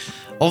okay.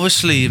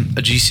 Obviously, a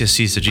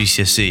GCSE is a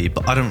GCSE,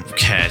 but I don't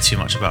care too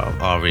much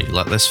about RE.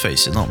 Like, let's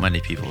face it, not many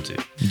people do.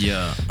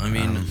 Yeah, I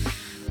mean...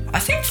 I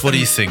think... What do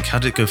you think? How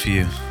did it go for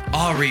you?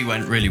 RE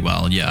went really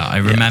well, yeah. I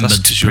remembered that's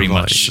 'cause you pretty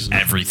revised, much isn't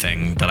it?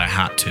 everything that I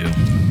had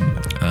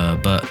to.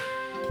 But,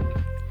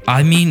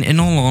 I mean, in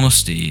all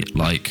honesty,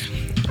 like,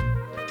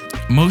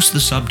 most of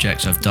the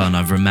subjects I've done,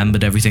 I've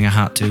remembered everything I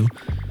had to,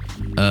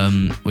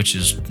 which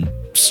is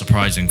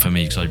surprising for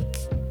me because I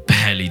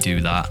barely do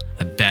that.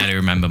 I barely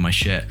remember my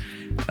shit.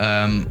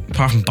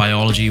 Apart from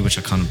biology, which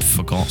I kind of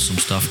forgot some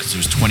stuff because it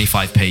was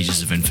 25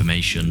 pages of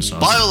information. So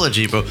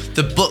Biology, bro.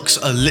 The books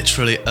are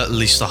literally at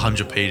least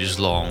 100 pages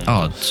long.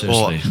 Oh,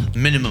 seriously. Or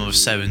minimum of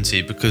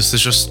 70, because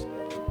there's just...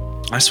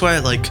 I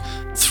swear, like,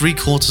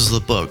 3/4 of the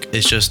book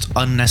is just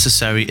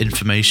unnecessary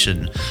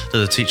information that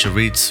the teacher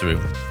reads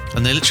through.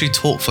 And they literally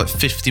talk for like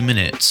 50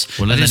 minutes.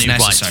 Well, it and is then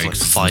he writes necessary for like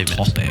 'cause 5 it's the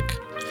minutes. topic.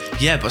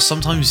 Yeah, but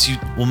sometimes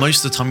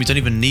most of the time you don't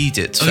even need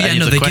it for Oh yeah, any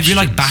no, of the they give you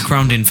like questions.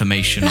 background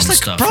information It's on like,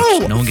 stuff. bro,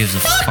 which no one gives a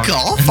fuck.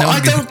 off! No one I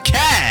gives- don't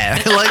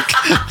care.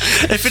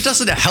 Like, if it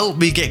doesn't help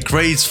me get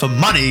grades for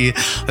money,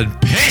 then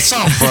piss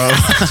off,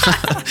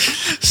 bro.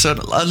 So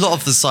a lot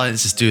of the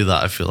sciences do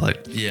that, I feel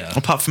like. Yeah.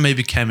 Apart from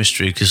maybe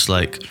chemistry, because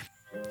like,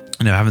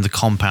 you know, having the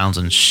compounds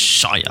and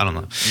shite, I don't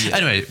know. Yeah.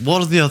 Anyway,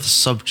 what are the other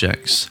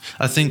subjects?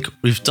 I think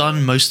we've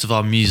done most of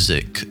our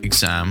music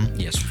exam.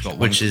 Yes, we've got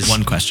Which is-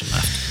 one question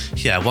left.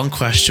 Yeah, one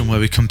question where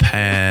we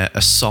compare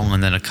a song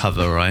and then a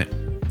cover, right?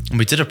 And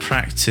we did a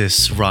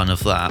practice run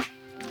of that.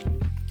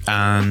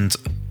 And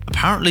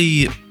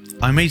apparently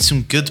I made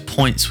some good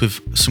points with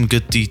some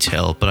good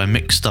detail, but I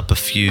mixed up a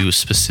few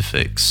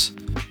specifics.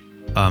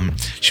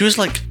 She was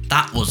like,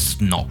 That was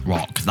not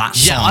rock. That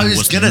song yeah, I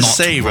was gonna not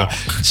say, bro. rock.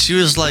 She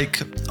was like,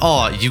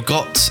 oh,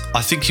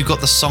 I think you got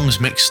the songs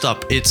mixed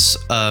up. It's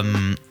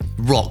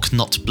rock,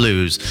 not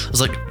blues. I was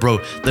like, bro,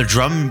 the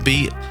drum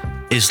beat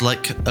is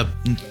like a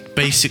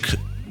basic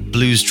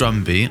blues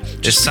drum beat.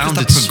 Just it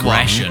sounded because the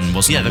progression swung.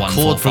 wasn't yeah, a the 1,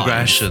 chord 4, 5.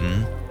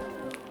 progression.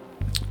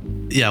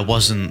 Yeah,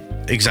 wasn't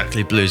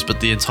exactly blues, but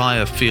the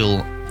entire feel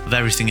of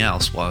everything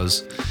else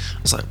was.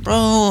 I was like,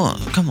 bro,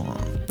 come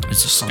on.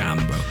 It's a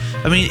scam, bro.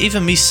 I mean,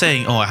 even me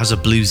saying, oh, it has a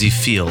bluesy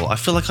feel, I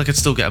feel like I could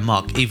still get a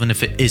mark, even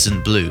if it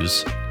isn't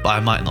blues. But I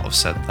might not have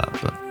said that,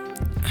 but...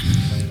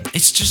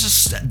 It's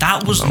just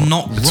that was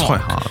not rock. it's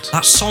quite hard.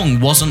 That song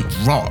wasn't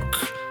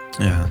rock.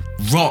 Yeah.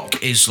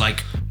 Rock is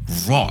like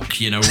rock,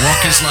 you know.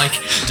 Rock is like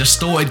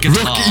distorted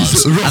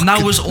guitars, rock. and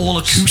that was all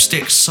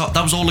acoustics. So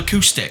that was all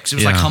acoustics. It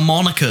was like Yeah.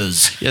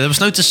 harmonicas. Yeah, there was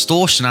no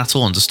distortion at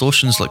all, and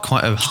distortion's like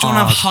quite a You don't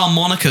hard... have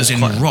harmonicas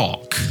in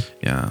rock.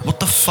 Yeah. What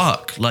the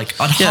fuck? Like,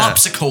 I'd Yeah.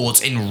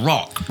 harpsichords in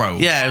rock, bro.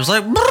 Yeah, it was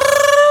like...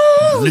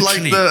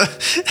 Literally.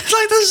 It's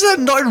like, this is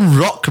not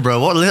rock, bro.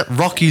 What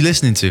rock are you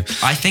listening to?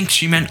 I think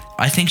she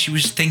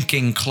was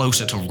thinking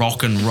closer to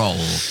rock and roll.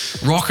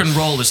 Rock and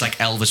roll is like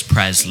Elvis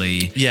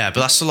Presley. Yeah, but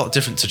that's a lot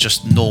different to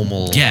just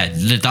normal... Yeah,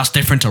 that's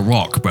different to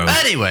rock, bro.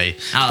 Anyway,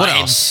 what It's-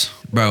 else?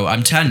 Bro,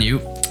 I'm telling you,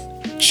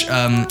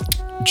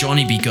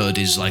 Johnny B. Good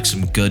is like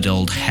some good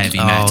old heavy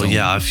metal. Oh,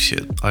 yeah,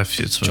 I've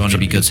heard some Johnny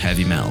B. Good's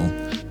heavy metal.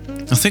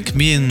 I think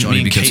me and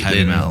Johnny B. Good's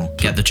heavy Caitlin. metal.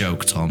 Get the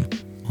joke, Tom.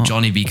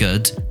 Johnny B.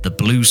 Good, the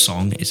blues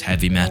song is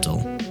heavy metal.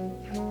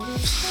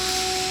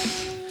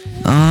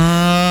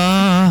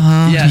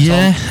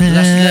 Yeah.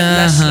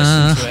 Let's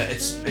listen to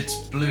it. It's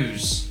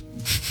blues.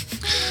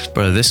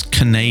 Bro, this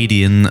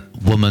Canadian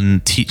woman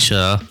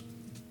teacher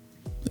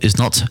is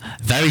not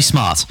very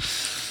smart.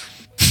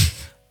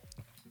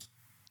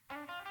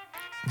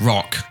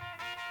 Rock.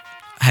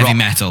 Heavy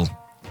metal.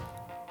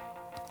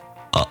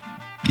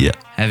 Yeah.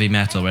 Heavy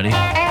metal, ready?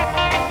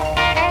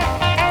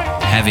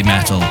 Heavy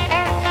metal.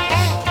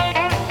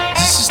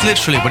 This is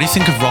literally, when you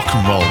think of rock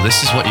and roll,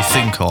 this is what you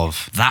think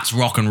of. That's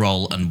rock and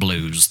roll and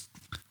blues.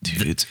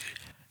 Dude.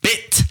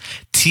 Bit.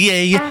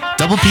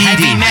 TAPPD.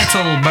 Heavy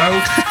metal, bro.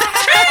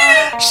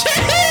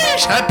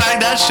 Sheesh, I bang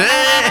that shit.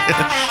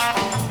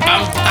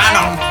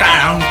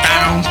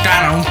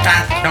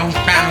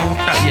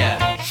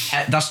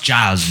 Yeah. That's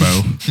jazz,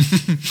 bro.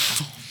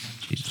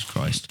 Jesus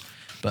Christ.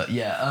 But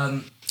yeah,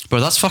 Bro,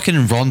 that's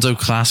fucking rondo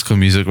classical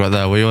music right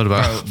there. What are you on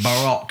about? bro,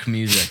 baroque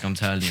music, I'm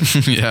telling you.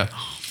 Yeah.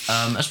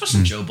 Let's put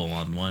some Joe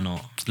one, why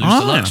not? Blues Oh,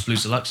 Deluxe, yeah.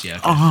 Blues Deluxe, yeah.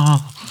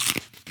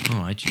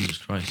 Alright, Jesus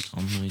Christ.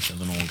 I'm going to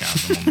have an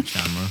orgasm on the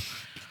camera.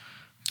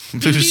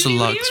 Blues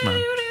Deluxe,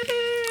 man.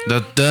 Da,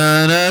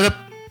 da, da, da.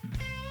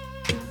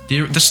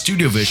 The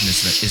studio version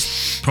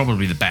is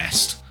probably the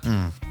best.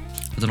 I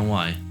don't know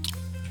why.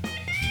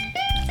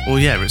 Well,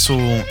 yeah, it's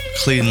all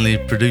cleanly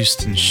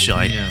produced and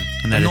shite. Yeah.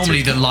 And And normally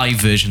edited. the live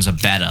versions are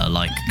better,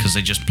 like, because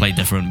they just play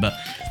different. But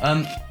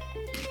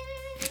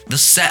the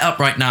setup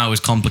right now is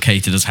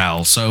complicated as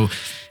hell. So,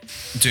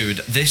 dude,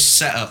 this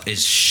setup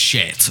is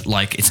shit.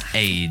 Like, it's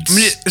AIDS. I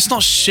mean, it's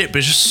not shit, but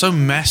it's just so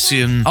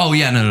messy and Oh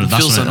yeah, no, that's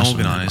feels what that's what I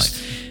mean,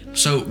 unorganized. like.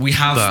 So we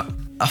have But-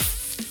 a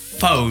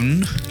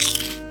phone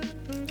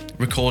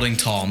recording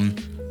Tom,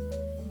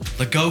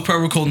 the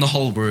GoPro recording the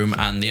whole room,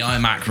 and the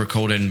iMac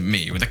recording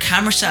me. The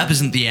camera setup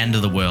isn't the end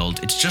of the world.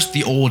 It's just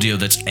the audio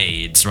that's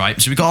AIDS, right?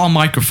 So we got our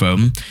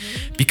microphone.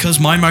 Because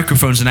my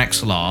microphone's an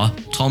XLR,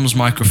 Tom's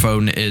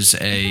microphone is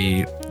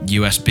a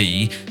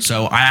USB.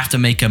 So I have to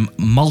make a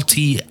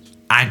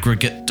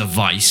multi-aggregate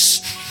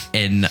device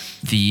in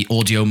the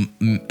audio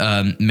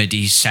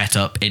MIDI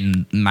setup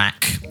in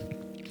Mac,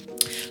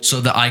 so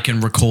that I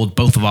can record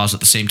both of ours at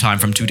the same time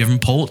from two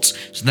different ports.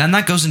 So then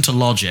that goes into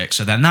Logic,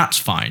 so then that's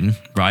fine,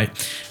 right?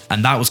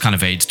 And that was kind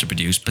of AIDS to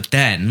produce. But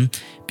then,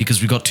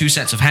 because we got two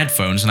sets of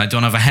headphones and I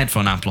don't have a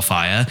headphone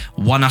amplifier,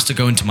 one has to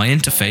go into my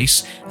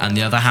interface and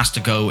the other has to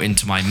go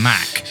into my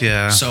Mac.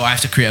 Yeah. So I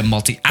have to create a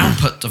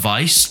multi-output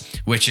device,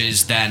 which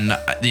is then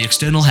the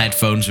external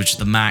headphones, which is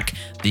the Mac,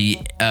 the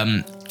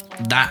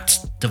that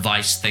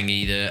device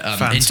thingy, the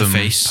Phantom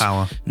interface.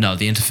 power. No,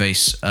 the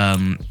interface.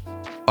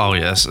 Oh,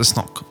 yes, it's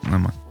not. Never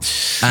mind.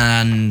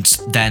 And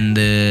then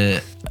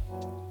the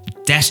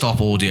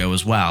desktop audio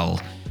as well.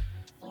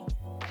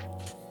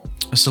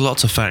 It's a lot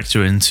to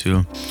factor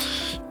into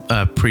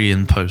pre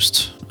and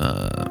post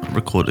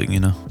recording, you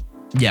know?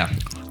 Yeah.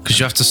 Because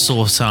you have to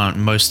sort out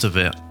most of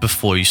it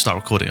before you start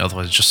recording,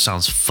 otherwise it just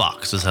sounds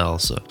fucked as hell.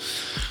 So,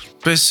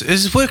 but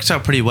it's worked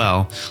out pretty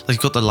well. Like, you've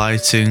got the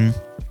lighting.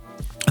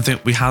 I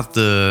think we had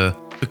the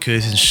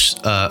curtains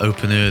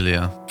open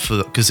earlier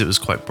because it was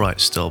quite bright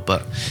still,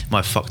 but it might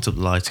have fucked up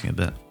the lighting a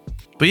bit.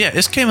 But yeah,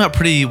 this came out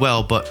pretty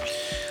well. But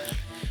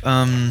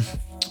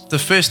the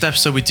first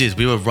episode we did,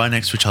 we were right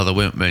next to each other,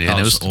 weren't we? And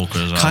That was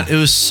awkward as well. It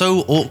was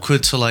so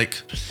awkward to, like,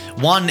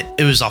 one,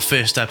 it was our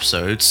first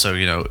episode, so,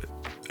 you know,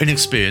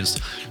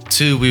 inexperienced.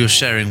 Two, we were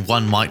sharing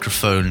one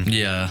microphone.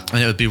 Yeah.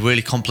 And it would be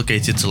really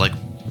complicated to, like,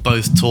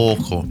 both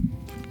talk or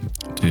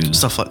Dude.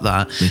 stuff like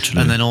that.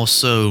 Literally. And then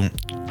also,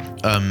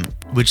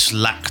 we just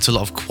lacked a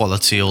lot of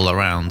quality all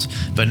around.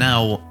 But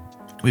now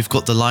we've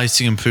got the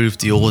lighting improved,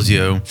 the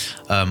audio.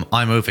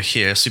 I'm over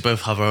here, so we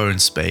both have our own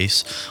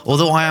space.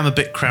 Although I am a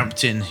bit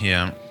cramped in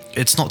here,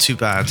 it's not too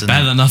bad. And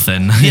Better than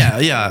nothing.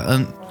 yeah,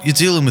 and you're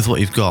dealing with what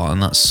you've got,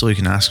 and that's all you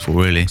can ask for,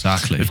 really.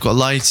 Exactly. We've got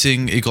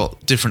lighting, you've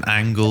got different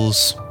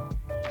angles.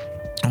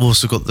 I've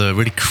also got the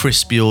really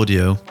crispy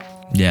audio,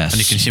 Yes. and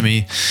you can hear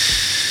me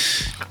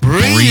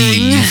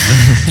breathe.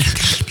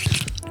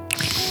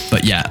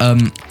 But yeah,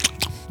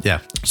 Yeah,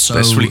 so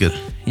that's really good.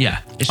 Yeah.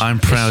 I'm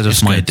proud it's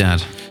of my good.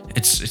 dad.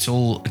 It's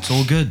all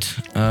good.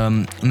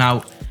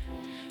 Now,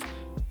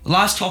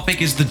 last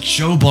topic is the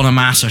Joe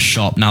Bonamassa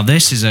shop. Now,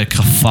 this is a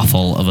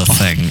kerfuffle of a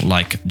thing.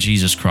 Like,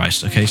 Jesus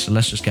Christ. Okay, so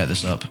let's just get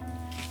this up.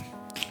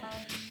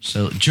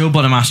 So, Joe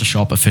Bonamassa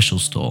shop official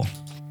store.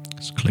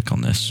 Let's click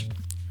on this.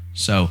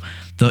 So,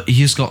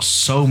 he's got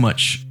so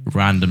much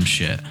random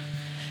shit.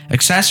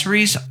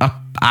 Accessories,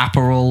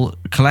 apparel,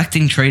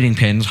 collecting trading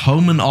pins,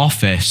 home and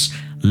office,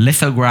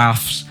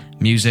 lithographs,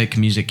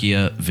 music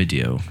gear,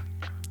 video.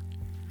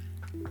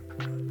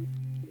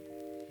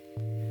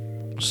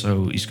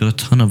 So he's got a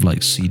ton of like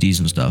CDs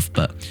and stuff,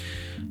 but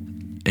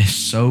it's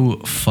so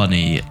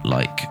funny.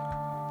 Like,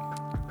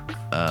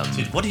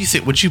 Dude, what do you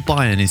think? Would you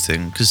buy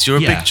anything? Because you're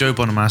a Yeah. big Joe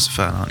Bonamassa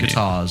fan, aren't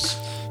guitars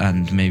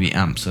and maybe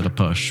amps at a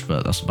push,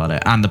 but that's about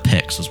it. And the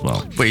picks as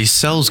well. you? Wait, he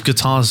sells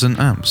guitars and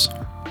amps.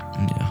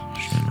 Yeah,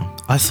 sure. No.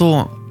 I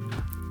thought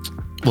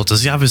What,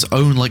 does he have his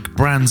own like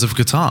brands of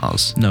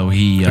guitars? No,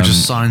 he Or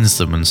just signs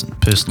them and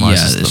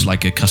personalizes them? it's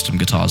like a custom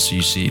guitar. So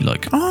you see,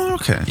 like, Oh,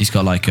 okay. he's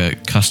got like a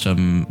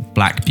custom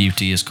Black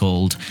Beauty is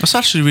called. That's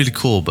actually really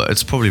cool, but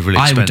it's probably really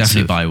expensive. I would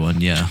definitely buy one.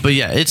 Yeah, But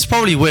yeah, it's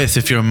probably worth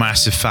if you're a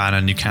massive fan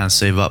and you can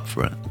save up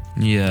for it.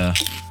 yeah.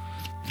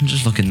 I'm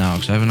just looking now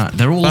because I haven't.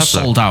 They're all Bad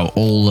sold out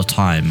all the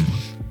time.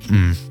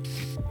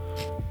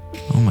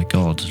 Oh my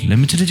god!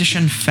 Limited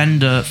edition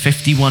Fender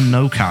 51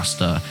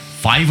 Nocaster,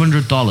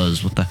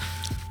 $500. What the?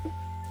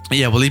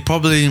 Yeah, well, he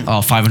probably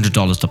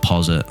 $500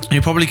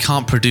 deposit.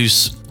 can't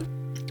produce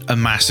a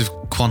massive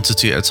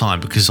quantity at a time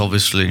because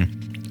obviously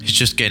he's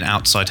just getting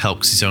outside help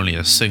because he's only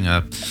a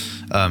singer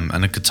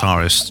and a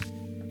guitarist.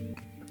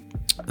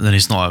 And then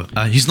he's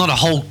not a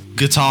whole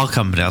guitar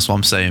company. That's what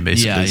I'm saying,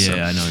 basically.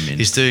 Yeah, I know what you mean.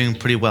 He's doing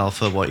pretty well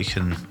for what he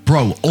can.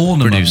 Bro,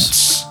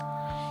 ornaments.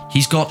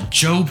 He's got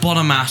Joe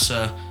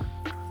Bonamassa.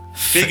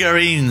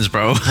 Figurines,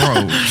 bro.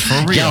 Bro,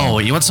 for real. Yo,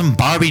 you want some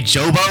Barbie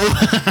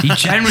Jobo? He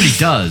generally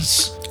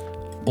does.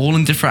 All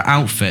in different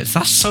outfits.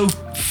 That's so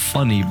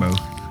funny, bro.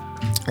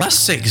 That's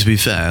sick, to be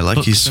fair. Like,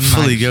 Books he's and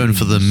fully going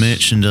for the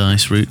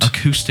merchandise route.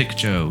 Acoustic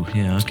Joe.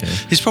 Yeah, okay.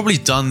 He's probably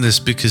done this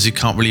because he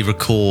can't really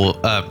record.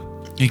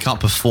 He can't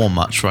perform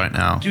much right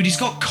now. Dude, he's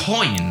got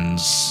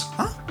coins.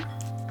 Huh?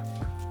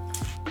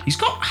 He's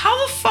got.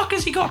 How the fuck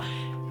has he got.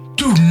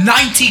 Dude,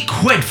 90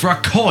 quid for a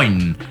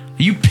coin.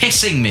 Are you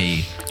pissing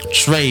me?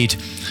 Trade.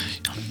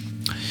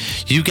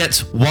 You get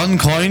 1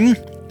 coin,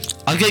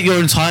 I'll get your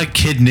entire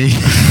kidney.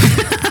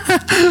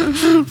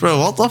 Bro,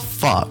 what the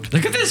fuck?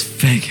 Look at this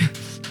figure.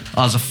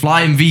 Oh, it's a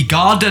flying V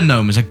garden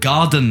gnome. It's a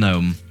garden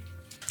gnome.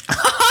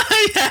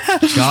 Yeah.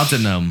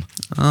 Garden gnome.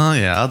 Oh,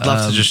 yeah. I'd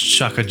love to just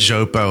chuck a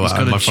Jobo He's out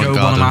got of my a front Joe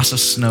garden. Bonamassa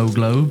snow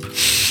globe.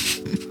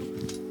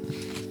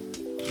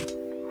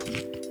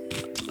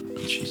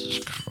 Jesus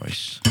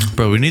Christ.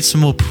 Bro, we need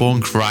some more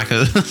prawn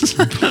crackers.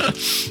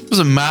 It was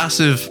a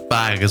massive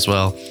bag as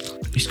well.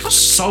 He's got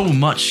so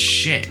much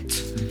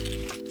shit.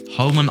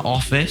 Home and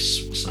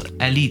office. What's that?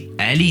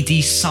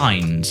 LED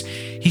signs.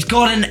 He's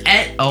got an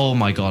oh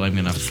my god, I'm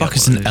gonna have to Fuck get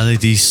is one an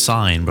of LED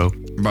sign, bro?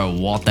 these. Bro,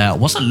 what the hell?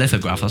 What's a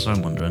lithograph? That's what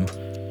I'm wondering.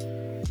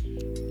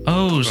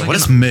 Oh, it's like What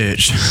an- is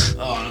merch?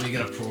 Oh, let me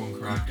get a prawn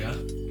cracker.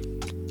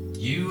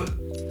 You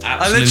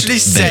I literally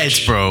said,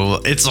 bro,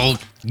 it's all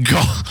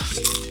gone.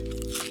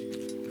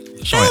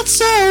 Sorry. Not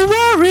so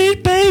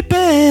worried, baby.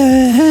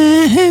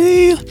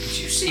 Did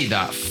you see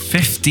that?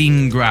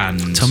 15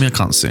 grand. Tell me I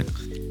can't sing.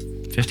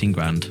 15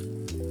 grand.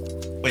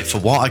 Wait, for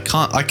what?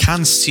 I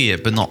can see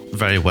it, but not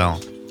very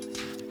well.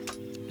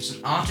 It's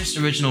an artist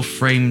original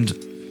framed.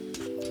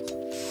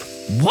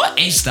 What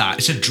is that?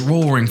 It's a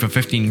drawing for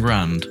 15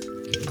 grand.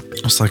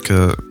 It's like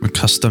a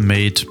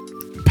custom-made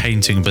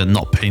painting, but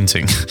not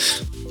painting.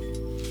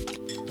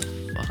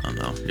 I don't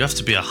know. You have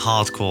to be a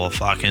hardcore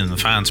fucking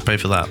fan to pay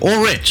for that.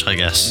 Or rich, I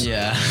guess.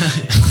 Yeah.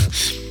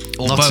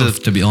 or Not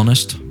both, to be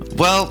honest.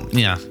 Well,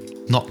 yeah.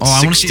 Not Oh,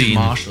 I want to see 16. the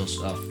Marshall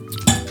stuff.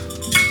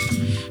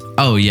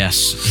 Oh,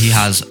 yes. He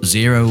has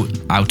 0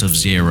 out of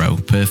 0.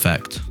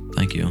 Perfect.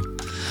 Thank you.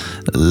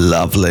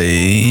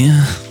 Lovely.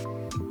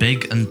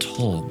 Big and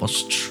tall.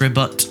 What's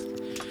Tribut?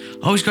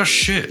 Oh, he's got a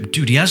shirt.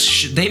 Dude, he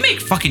has... they make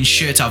fucking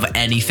shirts out of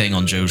anything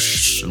on Joe's,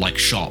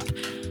 shop.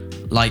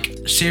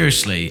 Like,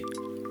 seriously.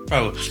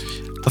 Bro,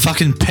 a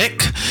fucking pick?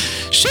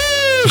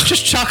 Sheesh,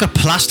 just chuck a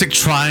plastic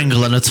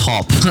triangle and a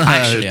top.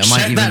 Actually, I might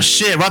Check even... that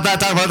shit. Write that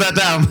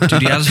down.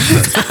 Dude, he has...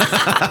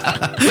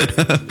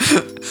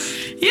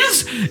 he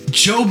has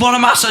Joe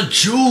Bonamassa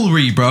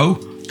jewelry, bro.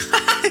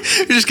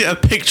 You just get a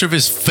picture of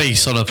his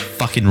face on a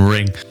fucking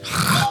ring.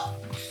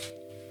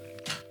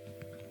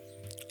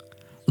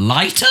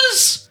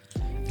 Lighters?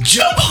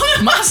 Joe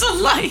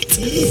Bonamassa light.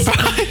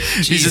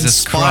 He's Jesus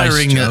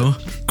inspiring Christ, Joe.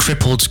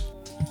 crippled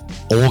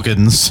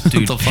organs.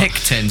 Dude, What the fuck? pick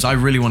tins. I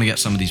really want to get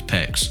some of these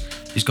picks.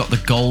 He's got the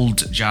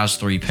gold Jazz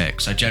 3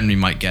 picks. I generally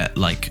might get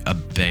like a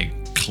big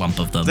clump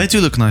of them. They do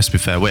look nice, to be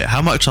fair. Wait,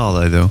 how much are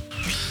they though?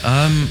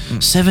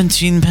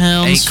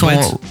 £17. 8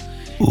 quid.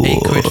 for- 8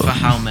 quid for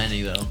how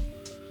many though?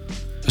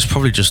 It's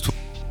probably just.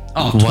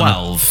 Oh, one-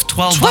 12.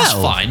 12, that's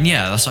fine.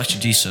 Yeah, that's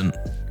actually decent.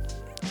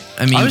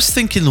 I mean, I was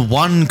thinking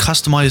one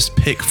customized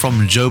pick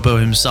from Jobo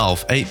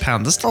himself,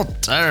 £8. That's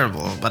not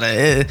terrible, but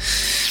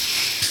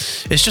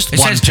it's just it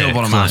one says pick. Joe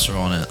Bonamassa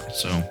on it,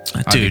 so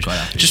I'd be Dude, quite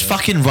happy just with it.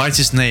 fucking write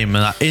his name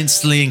and that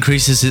instantly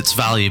increases its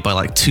value by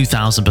like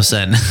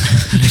 2,000%.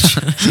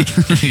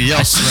 Yo,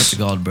 I swear to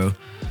God, bro.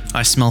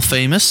 I smell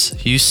famous.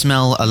 You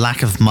smell a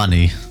lack of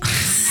money.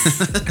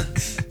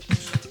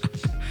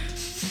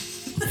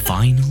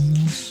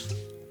 Vinyls?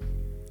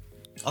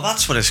 Oh,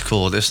 that's what it's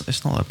called.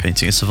 It's not a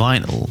painting. It's a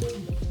vinyl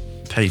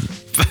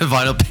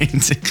vinyl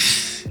painting.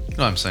 You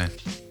know what I'm saying?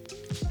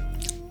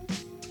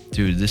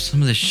 Dude,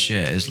 some of this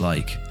shit is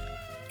like...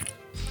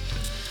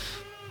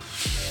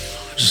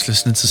 Just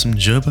listening to some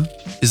Jobo.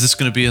 Is this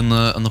going to be on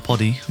the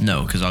poddy?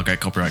 No, because I'll get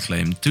copyright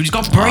claimed. Dude, he's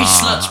got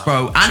bracelets,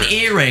 bro, and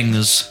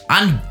earrings,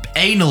 and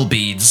anal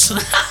beads.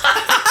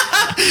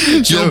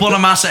 Joe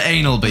Bonamassa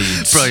anal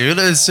beads. Bro, you're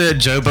gonna insert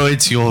Jobo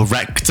into your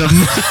rectum.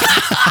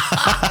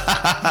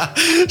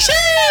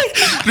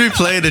 We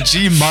playing a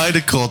G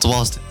minor chord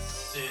whilst.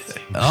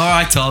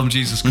 Alright, Tom,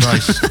 Jesus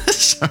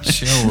Christ.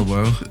 Chill,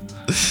 bro.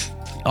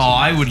 Oh,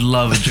 I would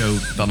love a Joe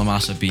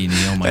Bonamassa beanie.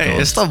 Oh my Hey,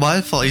 god. it's not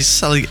my fault. He's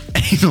selling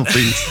anal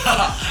beads.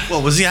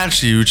 What was he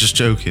actually? You were just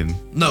joking.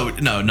 No.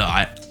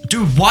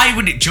 Dude, why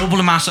would it? Joe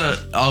Bonamassa.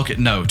 Okay,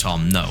 no,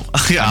 Tom, no.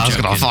 Yeah, I'm I was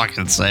gonna joking.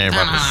 fucking say it,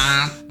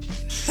 Ah.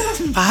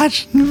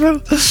 Imagine, bro.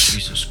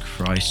 Jesus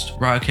Christ.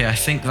 Right, okay, I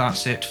think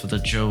that's it for the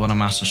Joe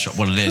Bonamassa shop.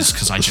 Well, it is,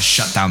 because I just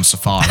shut down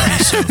Safari,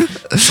 so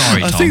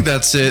sorry, Tom. I think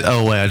that's it.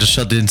 Oh wait, I just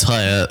shut the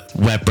entire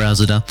web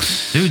browser down.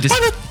 Dude, this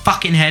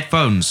fucking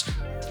headphones.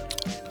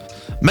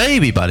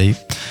 Maybe, buddy.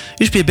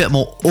 You should be a bit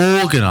more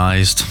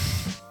organised.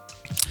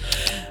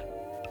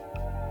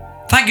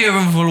 Thank you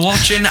everyone for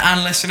watching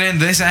and listening.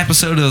 This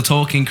episode of the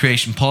Talking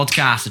Creation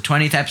Podcast, the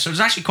 20th episode, is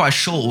actually quite a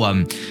short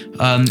one.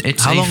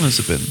 It's How long has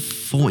it been?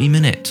 40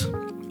 minute.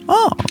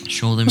 Oh,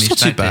 Shorter than we that's not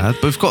too expected. bad.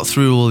 But we've got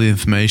through all the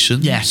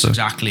information. Yes, so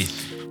exactly.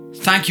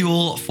 Thank you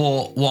all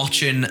for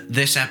watching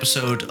this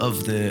episode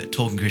of the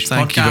Talking Creation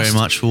Thank Podcast. you very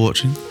much for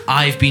watching.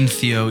 I've been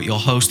Theo, your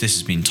host. This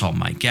has been Tom,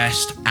 my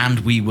guest. And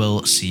we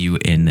will see you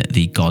in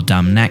the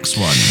goddamn next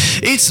one.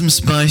 Eat some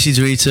spicy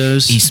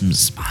Doritos. Eat some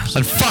spice.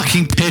 And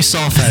fucking piss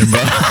off,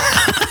 Edinburgh.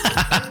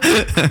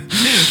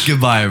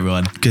 Goodbye,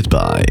 everyone.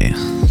 Goodbye.